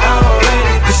 Alright,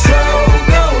 already the show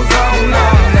goes on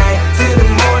all night till the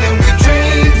morning. We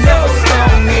dream so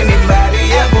strong. Anybody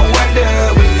ever wonder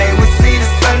when they would see the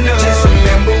sun? Just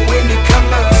remember when you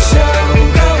come up. The show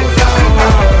goes on.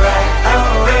 Alright,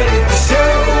 already the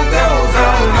show goes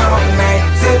on all night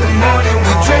till the morning.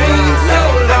 We dream so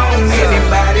long.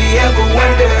 Anybody ever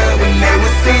wonder when they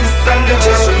would see the sun?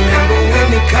 Just remember when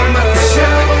you come up. The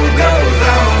show goes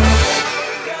on.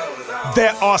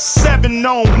 There are 7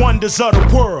 known wonders of the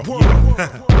world.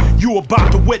 You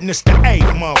about to witness the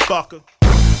 8th, motherfucker.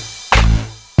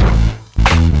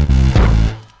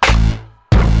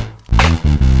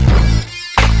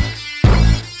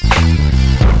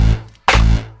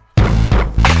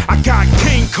 I got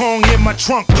King Kong in my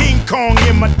trunk, King Kong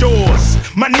in my doors.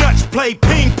 My nuts play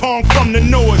ping pong from the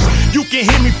noise. You can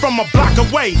hear me from a block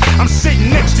away. I'm sitting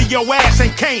next to your ass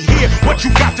and can't hear what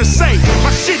you got to say.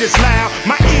 My shit is loud,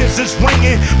 my ears bells is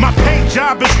ringing. My paint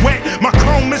job is wet, my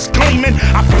chrome is gleaming.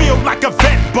 I feel like a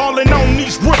vet balling on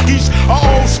these rookies. A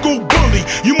old school bully,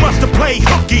 you must have played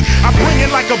hooky. I bring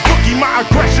it like a bookie, my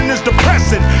aggression is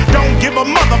depressing. Don't give a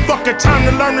motherfucker time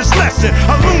to learn this lesson.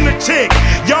 A lunatic,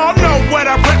 y'all know what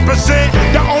I represent.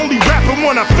 The only rapper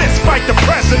wanna fist fight the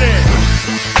president.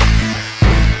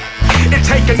 It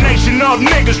take a nation of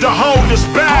niggas to hold us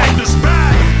back.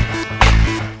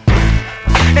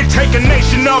 It take a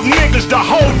nation of niggas to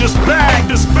hold us back.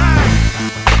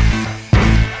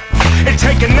 It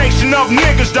take a nation of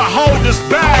niggas to hold us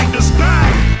back.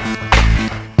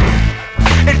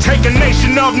 It take a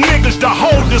nation of niggas to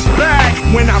hold us back.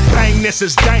 When I bang this,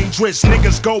 it's dangerous.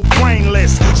 Niggas go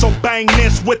brainless. So bang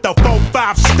this with the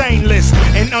 4-5 stainless.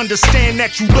 And understand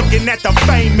that you looking at the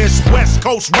famous West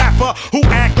Coast rapper who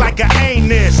act like a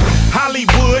anus.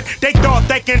 Hollywood, they thought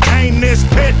they can tame this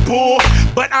pit bull,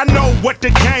 but I know what the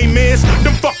game is.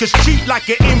 Them fuckers cheat like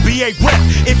an NBA rep.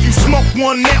 If you smoke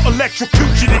one, they'll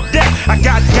electrocute you to death. I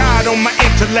got God on my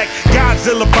intellect,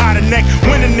 Godzilla by the neck.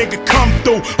 When a nigga come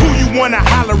through, who you wanna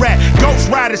holler at? Ghost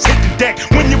Riders hit the deck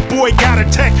when your boy got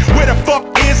attacked. Where the fuck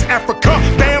is Africa?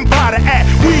 Damn by the act.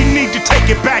 We need to take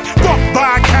it back. Fuck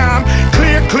Viacom,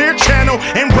 Clear Channel,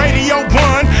 and Radio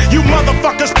 1. You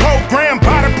motherfuckers programmed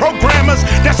by the programmers.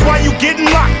 That's why you getting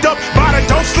locked up by the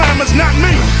dope slammers, not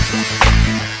me.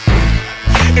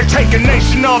 It take a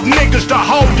nation of niggas to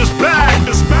hold us back.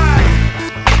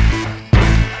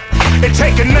 It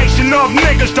take a nation of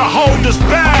niggas to hold us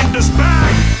back.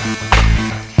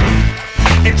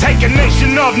 It take a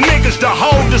nation of niggas to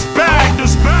hold us back.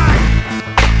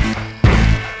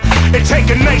 It take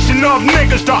a nation of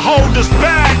niggas to hold us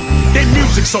back. Their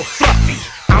music so fluffy,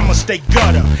 I'ma stay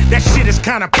gutter. That shit is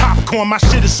kinda popcorn, my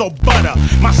shit is so butter.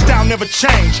 My style never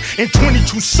changed in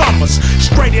 22 summers.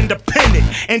 Straight independent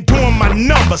and doing my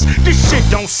numbers. This shit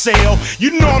don't sell,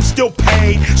 you know I'm still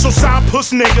paid. So side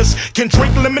puss niggas can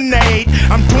drink lemonade.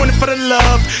 I'm doing it for the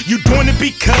love, you doing it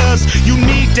because you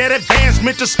need that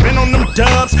advancement to spend on them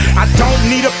dubs. I don't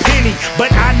need a penny,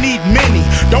 but I need many.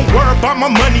 Don't worry about my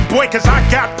money, boy, cause I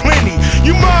got plenty.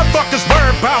 You motherfuckers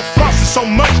worry about flossing so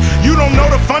much, you don't know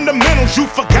the fundamentals, you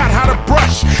forgot how to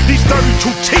brush. These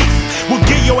 32 teeth will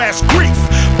give your ass grief.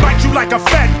 Bite you like a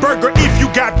fat burger if you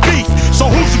got beef. So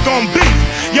who's it gonna be?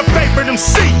 Your favorite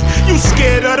MC. You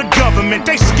scared of the government,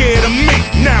 they scared of me.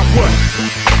 Now what?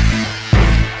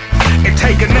 It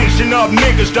take a nation of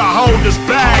niggas to hold us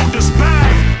back.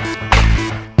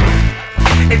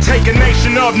 It take a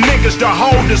nation of niggas to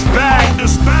hold us back.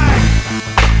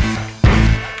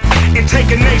 It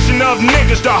take a nation of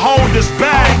niggas to hold us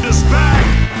back.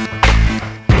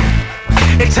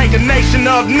 It take a nation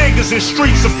of niggas in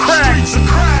streets of crack.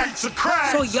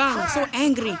 So young, so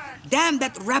angry. Damn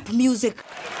that rap music.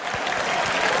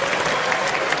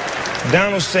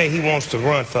 Donald say he wants to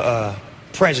run for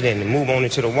president and move on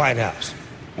into the White House.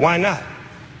 Why not?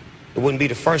 It wouldn't be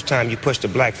the first time you pushed a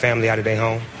black family out of their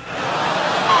home.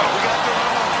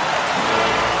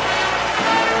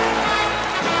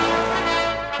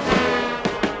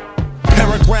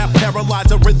 Paragraph,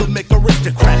 paralyzer, rhythmic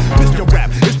aristocrat. Mr. Rap,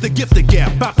 it's the gift of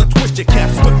gap. About to twist your cap,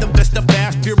 swift the vest of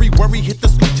fast fury, worry, hit the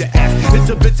split your ass.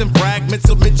 Into bits and fragments,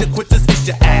 submit your quit this, hit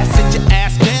your ass. Sit your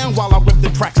ass down while I whip the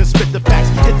tracks and spit the facts.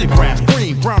 Hit the grass,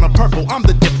 green, brown, or purple, I'm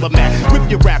the diplomat. Whip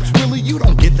your raps, really, you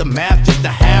don't get the math. Just a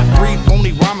half-breed,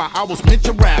 only rhymer, I was meant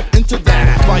to rap. Into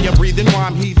that, fire breathing,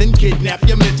 rhyme heathen, kidnap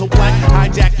your mental black.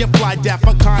 Hijack your fly,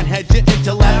 dapper, con, head your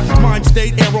intellect. Mind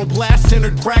state, arrow blast,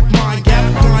 centered crack, mind gap.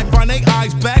 Blind, find they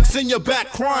eyes back, send your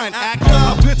back crying. Act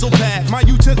up, pencil pad, my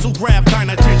utensil grab, kind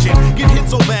attention. Get hit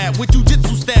so bad, with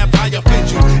jujitsu stab, I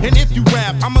offend you. And if you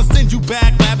rap, I'ma send you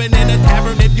back, labbing in a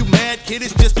tavern. If you mad, kid,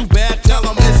 it's just too bad, tell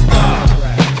them it's the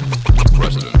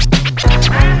President.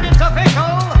 And it's official,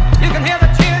 you can hear the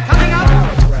cheer coming up.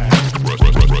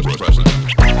 President.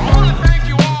 I want to thank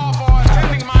you all for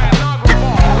attending my inaugural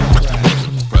ball.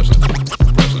 President.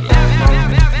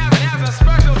 As a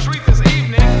special treat this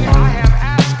evening, I have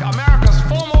asked America's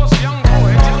foremost young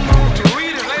poet to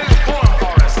read his latest poem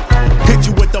for us. hit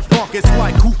you with the funk, it's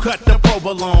like who cut the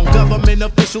provolone. Government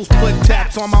officials put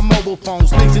taps on my mobile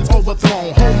phones. Nations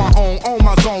overthrown, hold my own, on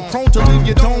my zone. Prone to leave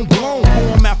your dome blown.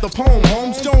 Poem after poem,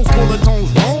 Holmes Jones full of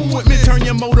tones. Roam with me, turn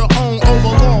your motor on.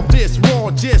 Overall, this raw,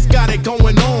 just got it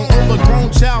going on.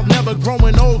 Overgrown child, never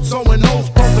growing old. Sewing nose,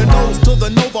 broken nose to the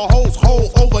Nova host. Whole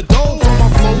overdose on my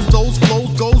flows, those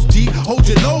flows goes deep. Hold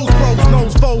your nose, bros,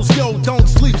 nose foes. Yo, don't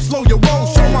sleep, slow your roll.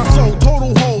 Show my soul,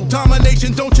 total hold.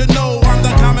 Domination, don't you know? I'm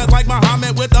the comment like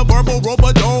Muhammad with a verbal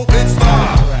rope-a-dope. It's the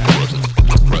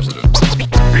President.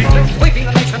 Sweeping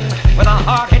the nation with a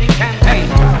hard-hitting campaign.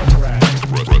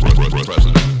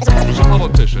 President. As a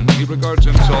politician, Washington, he regards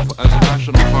himself as a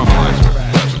national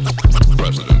harmonizer.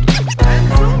 President. And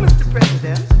so, Mr.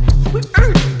 President, we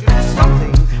urge you to do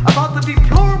something about the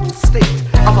deplorable state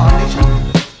of our nation.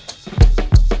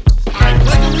 I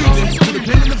pledge allegiance to the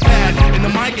pen and the pad and the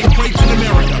mic and crates in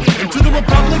America. And to the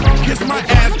republic, kiss my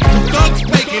ass. You thugs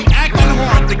faking, acting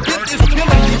hard. The gift is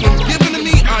killing you. When given to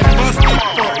me, I bust it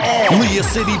for all. Leah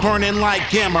City burning like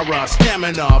Gamera.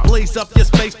 Stamina, blaze up your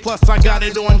space, plus I got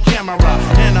it on camera.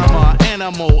 Anima,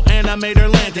 animal,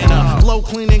 animator landing up. Low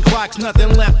cleaning clocks,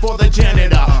 nothing left for the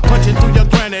janitor. Punching through your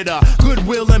granite,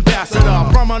 goodwill ambassador.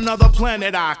 From another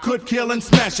planet, I could kill and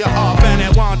smash you up. And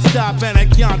it won't stop, and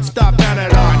it can't stop, and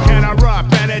it can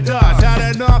erupt, and it does.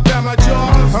 Had enough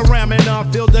amateur, ramming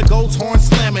up, feel the ghost horn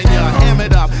slamming ya. Ham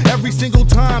it up, every single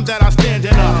time that I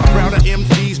standing up. Crowd of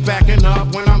MCs backing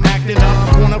up when I'm acting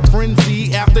up. On a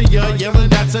frenzy after ya, yelling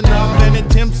that's enough. And it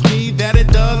tempts me that it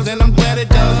does, and I'm glad it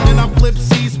does. Then I flip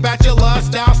C, spatula,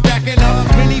 style stacking up.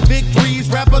 Many victories,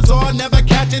 rappers are never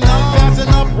catching up. Passing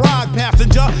up, ride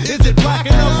passenger, is it black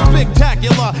enough?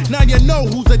 Spectacular, now you know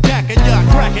who's attacking ya.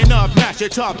 Cracking up, mash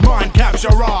it up, mind capture,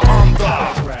 I'm the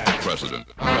President.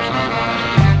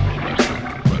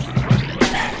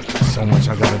 So much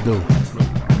I gotta do.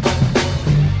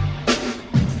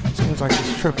 Seems like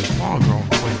this trip is longer on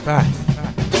the way back.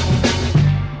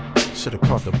 Should've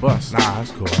caught the bus. Nah,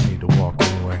 that's cool. I need to walk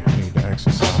anyway. I need to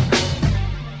exercise.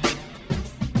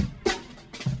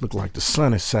 Look like the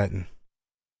sun is setting.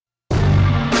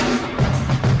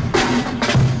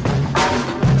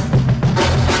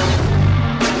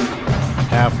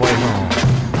 Halfway home.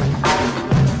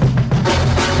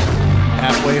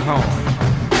 Halfway home.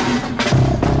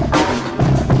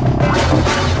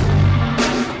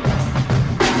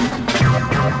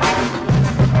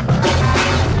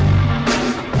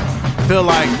 Feel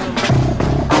like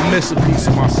I miss a piece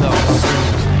of myself.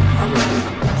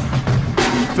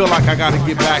 Feel like I gotta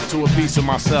get back to a piece of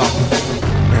myself.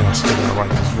 Man, I still gotta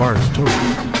write this verse too.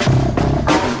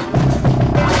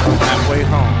 Halfway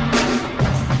home.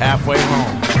 Halfway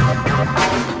home.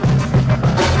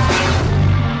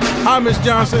 Hi, Miss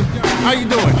Johnson. How you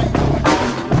doing?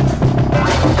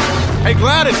 Hey,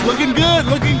 Gladys, looking good,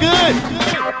 looking good.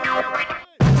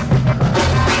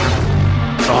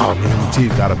 Oh, man,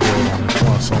 T's got to build on this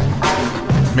one song.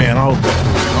 Man, I hope that's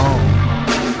really long.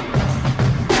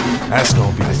 That's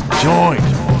going to be the joint.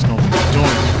 That's going to be the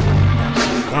joint.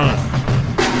 Done.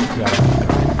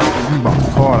 I'm about to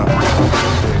call that.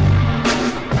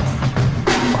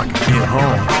 If I can get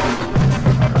home.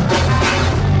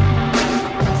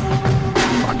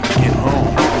 If I can get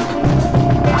home.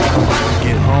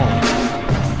 Get home.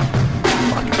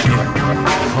 If I can get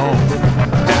home.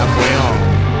 Halfway home.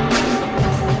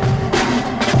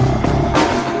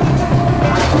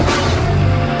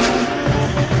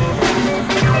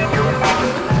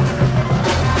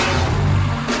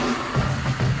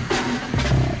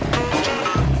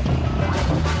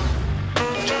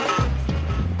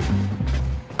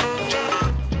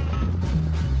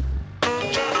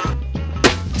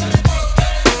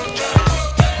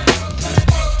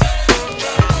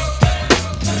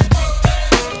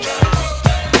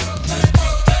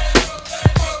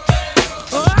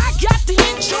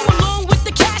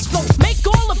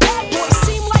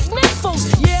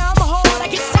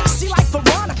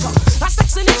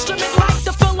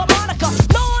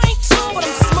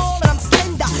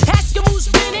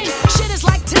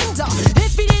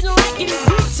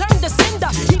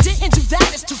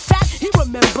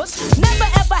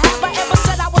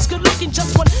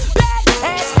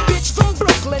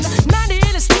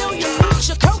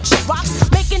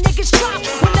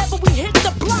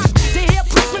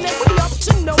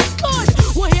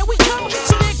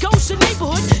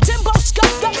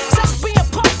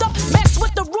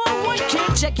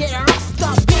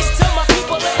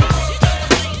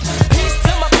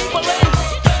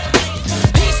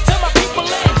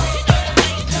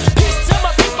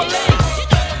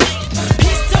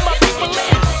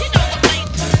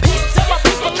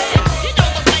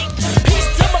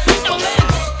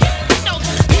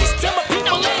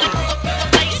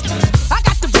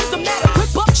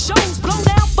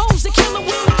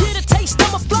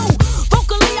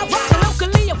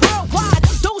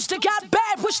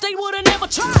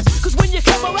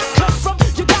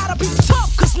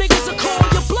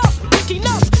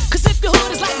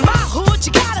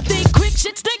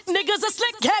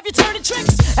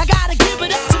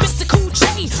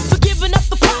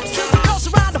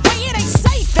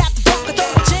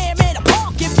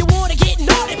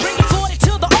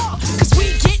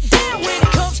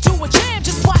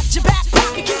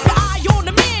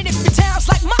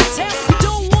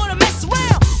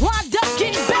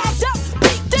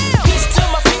 Beat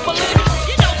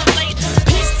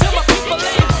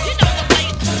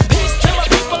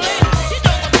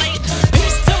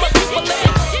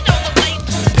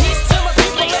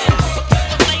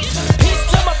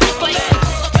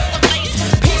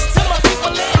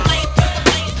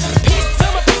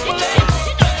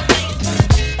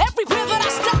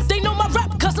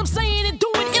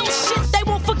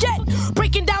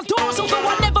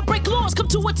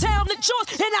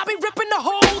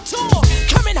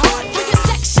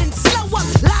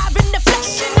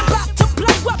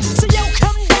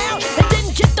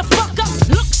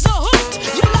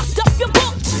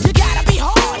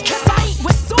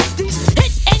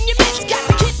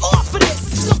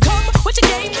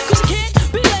Cause you can't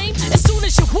be lame as soon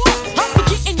as you walk. I'm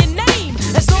forgetting your name.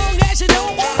 As long as you know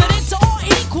all that it's all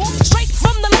equal. Straight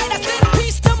from the light, I said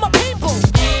peace to my people.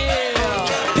 Yeah.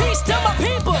 Peace to my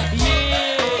people.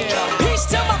 Yeah. Peace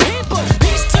to my people.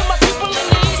 Peace to my people in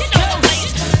the East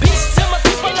Coast. Peace to my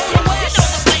people in the West.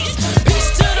 Peace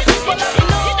to the people up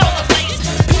north.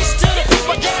 Peace to the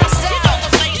people down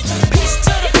south. Peace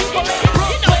to the people in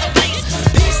Brooklyn.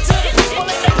 Peace to the people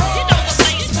in the Bronx.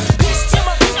 Peace to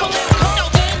my people in Compton.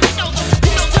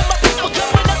 Peace to my people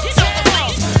going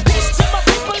uptown. Peace to my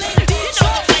people in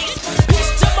Detroit.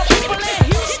 Peace to my people in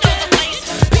Houston.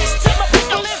 Peace to my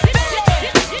people in Philly.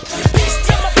 Peace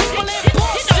to my people in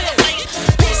Boston.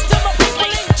 Peace to my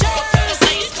people in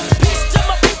Jersey. Peace to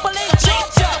my people in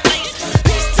Georgia.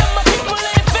 Peace to my people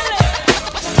in Philly.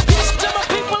 Peace to my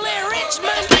people in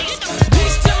Richmond.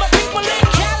 Peace to my people in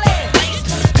Cali.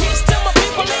 Peace to my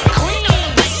people in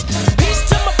Queens. Peace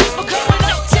to my people going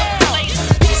uptown.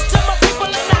 Peace to my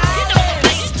people in the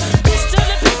islands. Peace to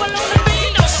the people on the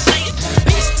beach.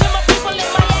 Peace to my people in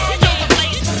Miami.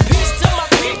 Peace to my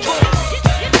people.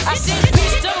 I said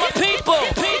peace to my people.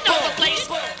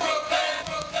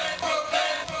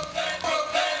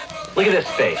 Look at this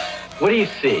face. What do you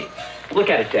see? Look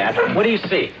at it, Dad. What do you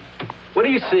see? What do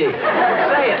you see?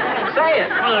 Say it. Say it.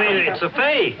 Well, I mean, it's a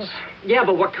face. Yeah,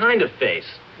 but what kind of face?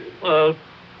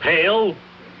 Pale,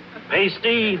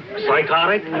 pasty,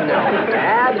 psychotic. No,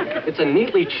 Dad. It's a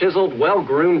neatly chiseled,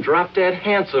 well-groomed, drop-dead,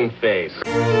 handsome face.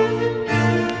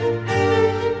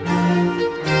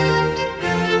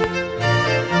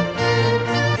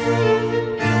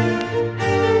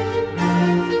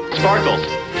 Sparkles,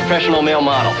 professional male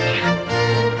model.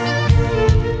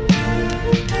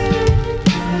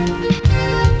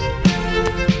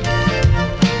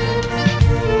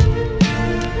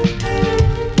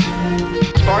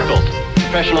 Sparkles,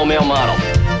 professional male model.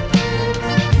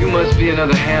 You must be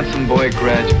another handsome boy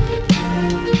graduate.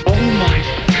 Oh my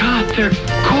God, they're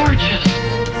gorgeous.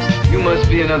 You must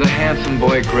be another handsome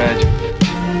boy graduate.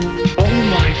 Oh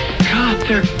my God,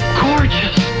 they're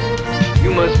gorgeous.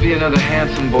 You must be another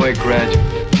handsome boy graduate.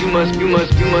 You must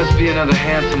be another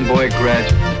handsome boy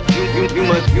graduate. You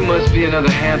must be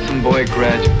another handsome boy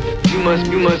graduate. You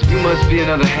must be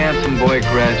another handsome boy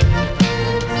graduate.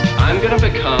 I'm gonna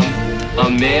become a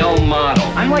male model.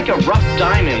 I'm like a rough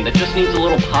diamond that just needs a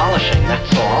little polishing,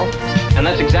 that's all. And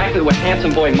that's exactly what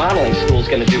Handsome Boy Modeling School's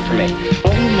gonna do for me.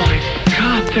 Oh my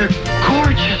God, they're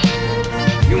gorgeous.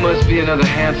 You must be another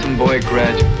handsome boy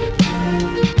graduate.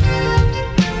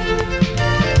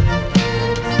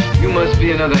 You must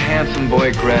be another handsome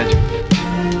boy graduate.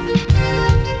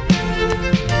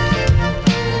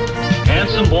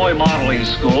 Handsome Boy Modeling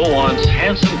School wants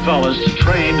handsome fellas to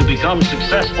train to become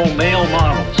successful male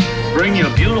models. Bring your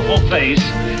beautiful face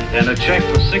and a check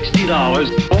for $60.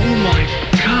 Oh my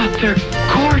God, they're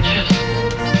gorgeous.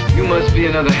 You must be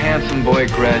another handsome boy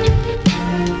graduate.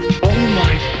 Oh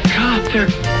my God, they're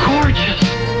gorgeous.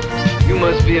 You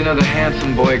must be another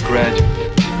handsome boy graduate.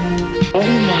 Oh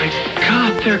my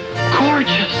God, they're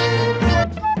gorgeous.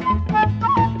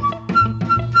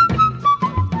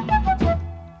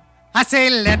 I say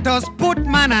let us put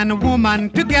man and woman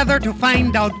together to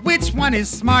find out which one is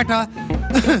smarter.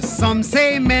 Some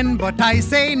say men, but I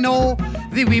say no.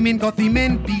 The women got the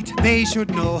men beat, they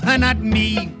should know, not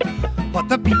me. But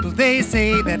the people, they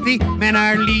say that the men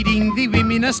are leading the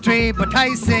women astray. But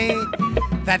I say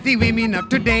that the women of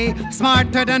today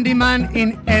smarter than the man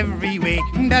in every way.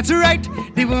 That's right,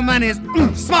 the woman is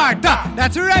smarter.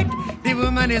 That's right, the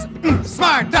woman is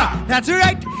smarter. That's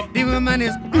right, the woman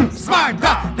is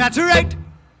smarter. That's right,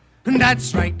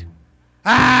 that's right.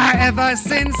 Ever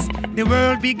since the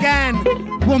world began,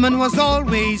 woman was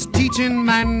always teaching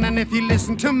man. And if you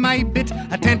listen to my bit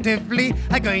attentively,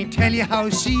 I'm going to tell you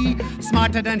how she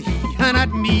smarter than he, and not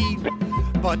me.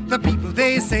 But the people,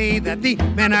 they say that the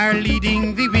men are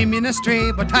leading the women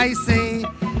astray. But I say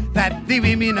that the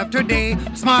women of today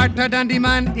smarter than the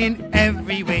man in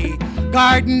every way.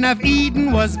 Garden of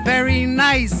Eden was very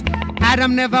nice.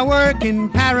 Adam never worked in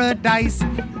paradise.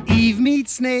 Eve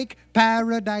meets snake,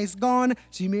 paradise gone.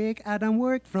 She make Adam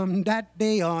work from that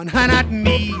day on, and not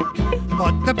me.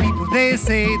 But the people, they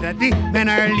say that the men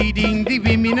are leading the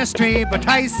women astray. But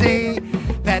I say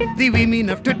that the women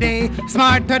of today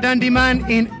smarter than the man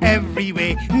in every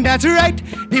way. That's right,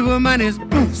 the woman is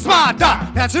smarter.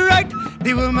 That's right,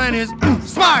 the woman is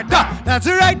smarter. That's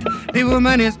right, the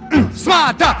woman is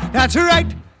smarter. That's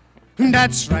right,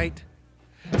 that's right.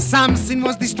 Samson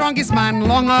was the strongest man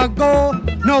long ago.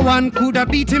 No one could have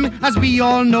beat him, as we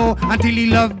all know, until he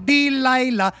loved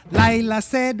Delilah. Lila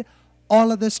said,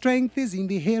 all of the strength is in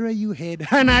the hair of your head,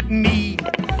 and not me.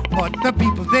 But the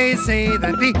people, they say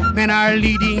that the men are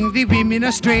leading the women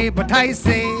astray. But I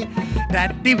say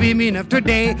that the women of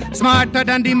today smarter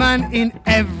than the man in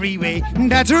every way.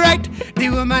 That's right, the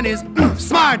woman is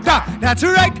smarter. That's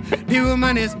right, the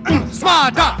woman is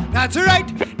smarter. That's right,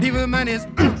 the woman is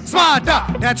smarter.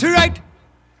 That's right,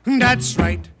 that's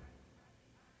right.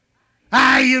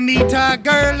 You meet a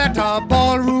girl at a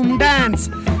ballroom dance,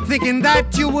 thinking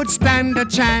that you would stand a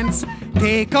chance.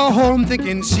 Take her home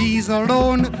thinking she's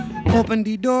alone. Open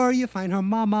the door, you find her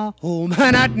mama home.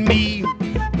 Not me,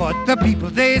 but the people,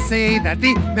 they say that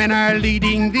the men are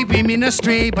leading the women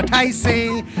astray. But I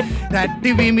say that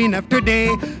the women of today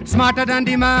smarter than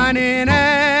the man in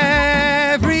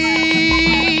every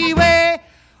way.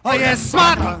 Oh yes,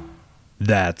 smarter.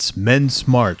 That's Men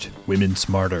Smart, Women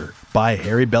Smarter by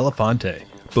Harry Belafonte.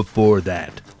 Before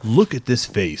that, Look at This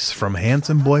Face from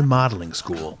Handsome Boy Modeling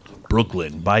School,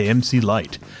 Brooklyn by MC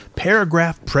Light,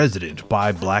 Paragraph President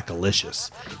by Black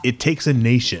Alicious, It Takes a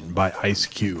Nation by Ice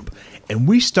Cube, and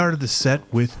we started the set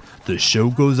with The Show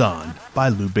Goes On by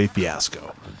Lupe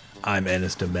Fiasco. I'm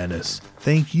Ennis de Menace.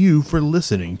 Thank you for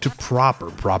listening to Proper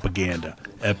Propaganda.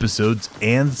 Episodes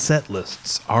and set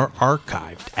lists are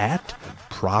archived at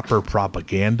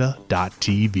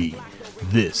properpropaganda.tv.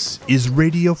 This is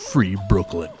Radio Free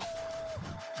Brooklyn.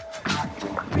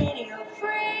 Radio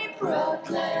Free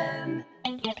Brooklyn.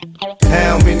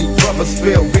 How many brothers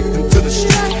fell victim to the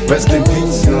street? Rest in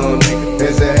peace, young nigga.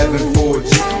 There's a heaven for you.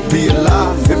 Be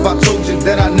alive if I told you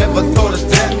that I never thought of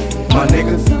that. My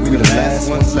nigga, we the last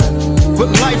ones left.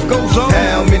 But life goes on.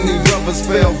 How many brothers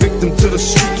fell victim to the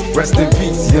street? Rest in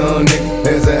peace, young nigga.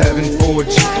 There's a heaven for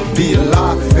you. Be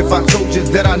alive if I told you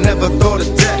that I never thought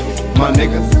of that. My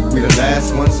nigga, we the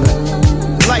last ones left.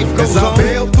 Life goes on. I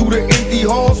bail through the empty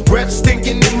halls, breath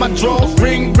stinking in my drawers.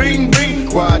 Ring, ring, ring.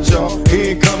 Quiet, y'all.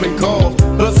 Incoming call.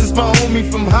 Plus it's my homie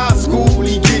from high school.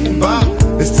 He getting by.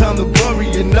 It's time to bury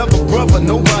another brother.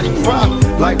 Nobody cry.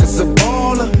 Life is a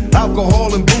baller.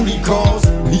 Alcohol and booty calls.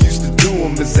 We used to do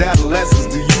them as adolescents.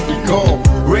 Do you recall?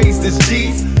 Raised as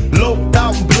G's. Loped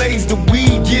out and blazed the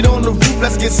weed. Get on the roof,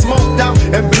 let's get smoked out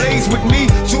and blaze with me.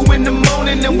 2 in the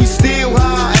morning and we still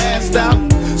high, assed out.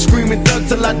 Screaming thug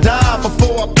till I die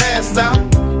before I passed out.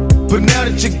 But now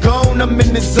that you're gone, I'm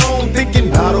in the zone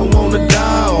thinking I don't wanna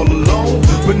die all alone.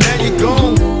 But now you're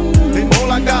gone, and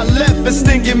all I got left is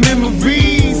stinking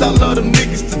memories. I love them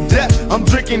niggas to death, I'm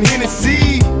drinking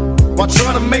Hennessy while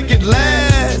trying to make it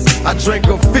last. I drank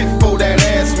a fifth for that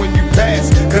ass when you pass,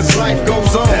 cause life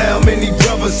goes on. How many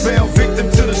brothers fell victim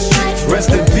to the streets? Rest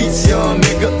in peace, young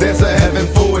nigga, there's a heaven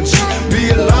for a G.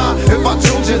 Be alive if I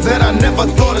told you that I never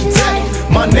thought of death.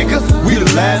 My nigga, we the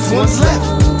last ones left,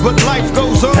 but life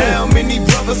goes on. How many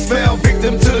brothers fell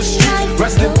victim to the streets?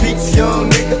 Rest in peace, young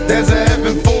nigga, there's a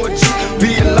heaven for a G.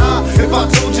 Be alive if I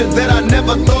told you that I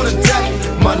never thought of death.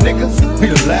 My nigga, we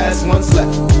the last ones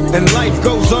left, and life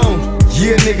goes on.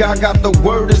 Yeah, nigga, I got the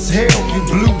word as hell. You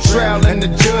blew trial and the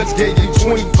judge gave you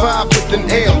 25 with an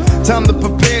L. Time to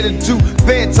prepare to do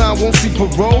fair time, won't see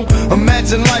parole.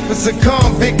 Imagine life as a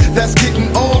convict that's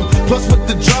getting old. Plus with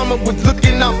the drama, with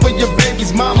looking out for your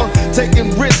baby's mama.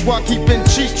 Taking risks while keeping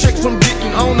cheap chicks from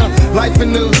getting on her. Life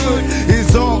in the hood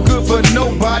is all good for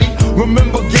nobody.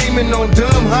 Remember gaming on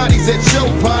dumb hotties at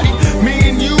your party. Me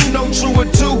and you know true or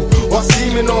two. While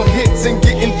scheming on hits and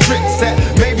getting tricks that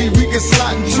maybe we can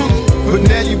slide in truth. But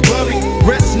now you worry,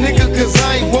 rest nigga, cause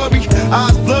I ain't worried.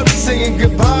 Eyes blurry, saying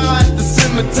goodbye at the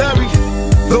cemetery.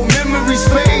 Though memories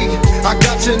fade, I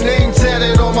got your name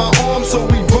tatted on my arm, so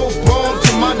we both born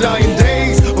to my dying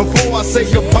days. Before I say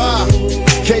goodbye,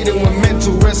 Kato and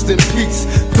mental rest in peace.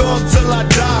 Thug till I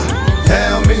die.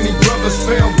 How many brothers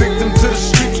fell victim to the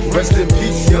streets? Rest in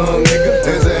peace, young nigga.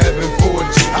 There's a heaven for a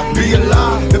G. I'd be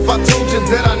alive if I told you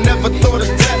that I never thought of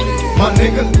that. My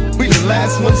nigga, we the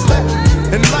last ones left,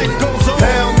 and life goes on.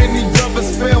 How many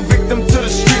brothers fell victim to the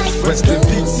streets? Rest in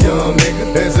peace, young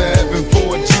nigga. There's a heaven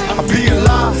for a G. I'd be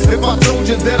alive if I told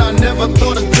you that I never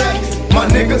thought of that. My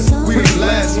niggas, we the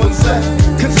last ones left,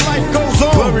 cause life goes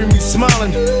on. Bury me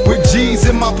smiling with G's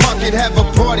in my pocket. Have a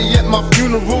party at my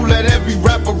funeral. Let every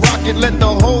rapper rock it. Let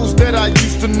the hoes that I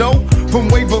used to know from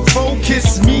way before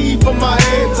kiss me from my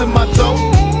head to my toe.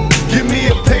 Give me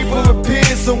a paper and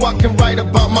pen so I can write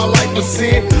about my life of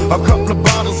sin. A couple of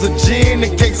bottles of gin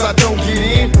in case I don't get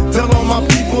in. Tell all my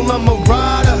people I'm a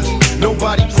rider.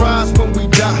 Nobody cries when we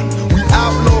die. We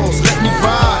outlaws, let me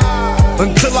ride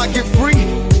until I get free.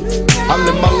 I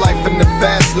live my life in the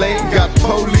fast lane. Got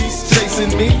police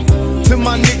chasing me. To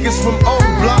my niggas from old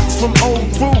blocks, from old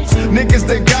crews. Niggas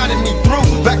that guided me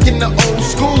through back in the old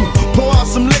school. Pour out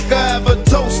some liquor, have a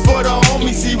toast for the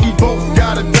homies. See, we both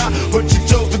gotta die, but you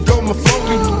chose to go before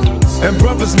me. And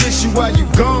brothers miss you while you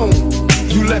gone.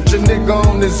 You left your nigga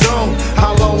on his own.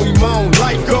 How long we moan?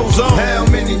 Life goes on. How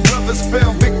many brothers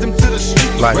fell victim to the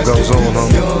street? Life goes on,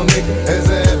 homie.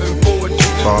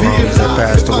 All homies that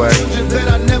passed away.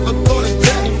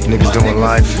 Niggas doing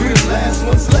life.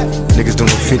 Niggas doing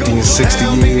 50 and 60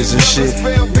 years and shit.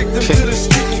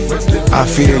 I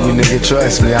feel you, nigga.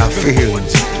 Trust me, I feel you.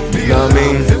 You know what I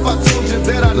mean?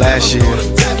 Last year,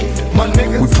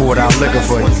 we poured out liquor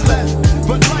for you.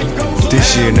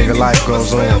 This year, nigga, life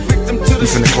goes on. We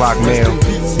finna clock mail,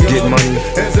 get money,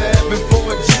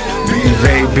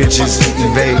 evade bitches,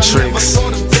 evade tricks,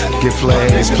 get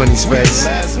plays, plenty space,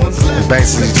 and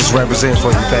basically just represent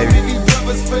for you, baby.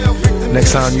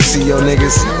 Next time you see your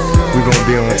niggas, we gonna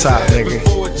be on top, nigga.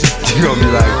 You gonna be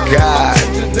like, God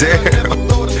damn,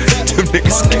 them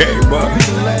niggas came up.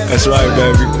 That's right,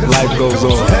 baby. Life goes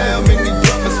on.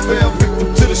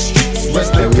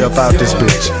 And we up out this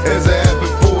bitch.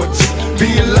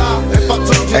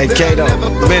 Hey, Kato,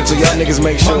 Mental, y'all niggas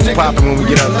make sure it's poppin' when we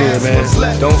get up there, man.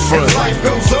 Don't front. Life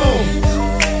goes on.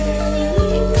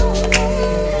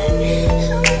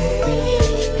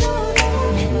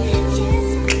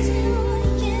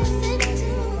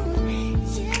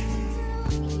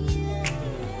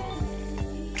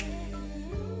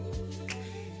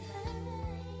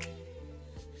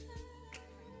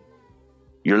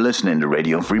 You're listening to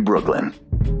Radio Free Brooklyn.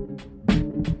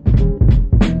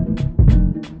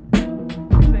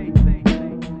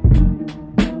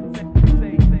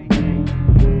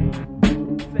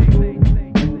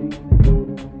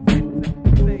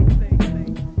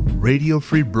 Radio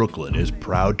Free Brooklyn is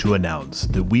proud to announce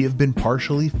that we have been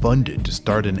partially funded to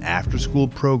start an after-school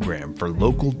program for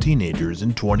local teenagers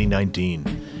in 2019.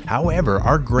 However,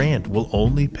 our grant will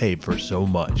only pay for so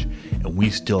much, and we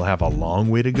still have a long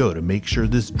way to go to make sure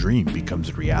this dream becomes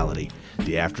a reality.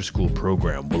 The after-school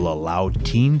program will allow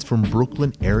teens from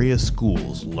Brooklyn area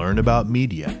schools learn about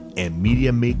media and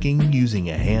media making using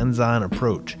a hands-on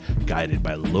approach guided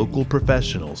by local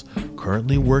professionals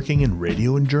currently working in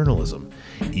radio and journalism.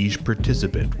 Each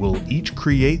participant will each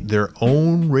create their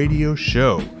own radio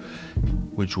show,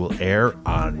 which will air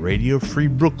on Radio Free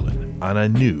Brooklyn on a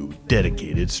new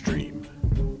dedicated stream.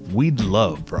 We'd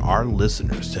love for our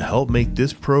listeners to help make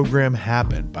this program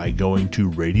happen by going to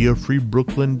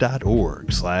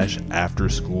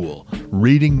radiofreebrooklyn.org/afterschool,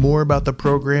 reading more about the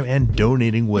program, and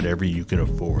donating whatever you can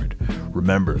afford.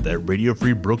 Remember that Radio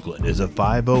Free Brooklyn is a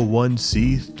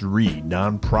 501c3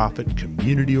 nonprofit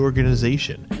community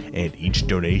organization, and each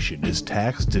donation is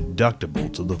tax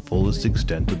deductible to the fullest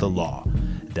extent of the law.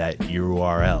 That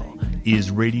URL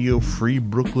is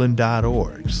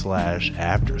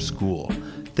radiofreebrooklyn.org/afterschool.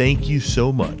 Thank you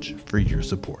so much for your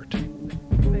support.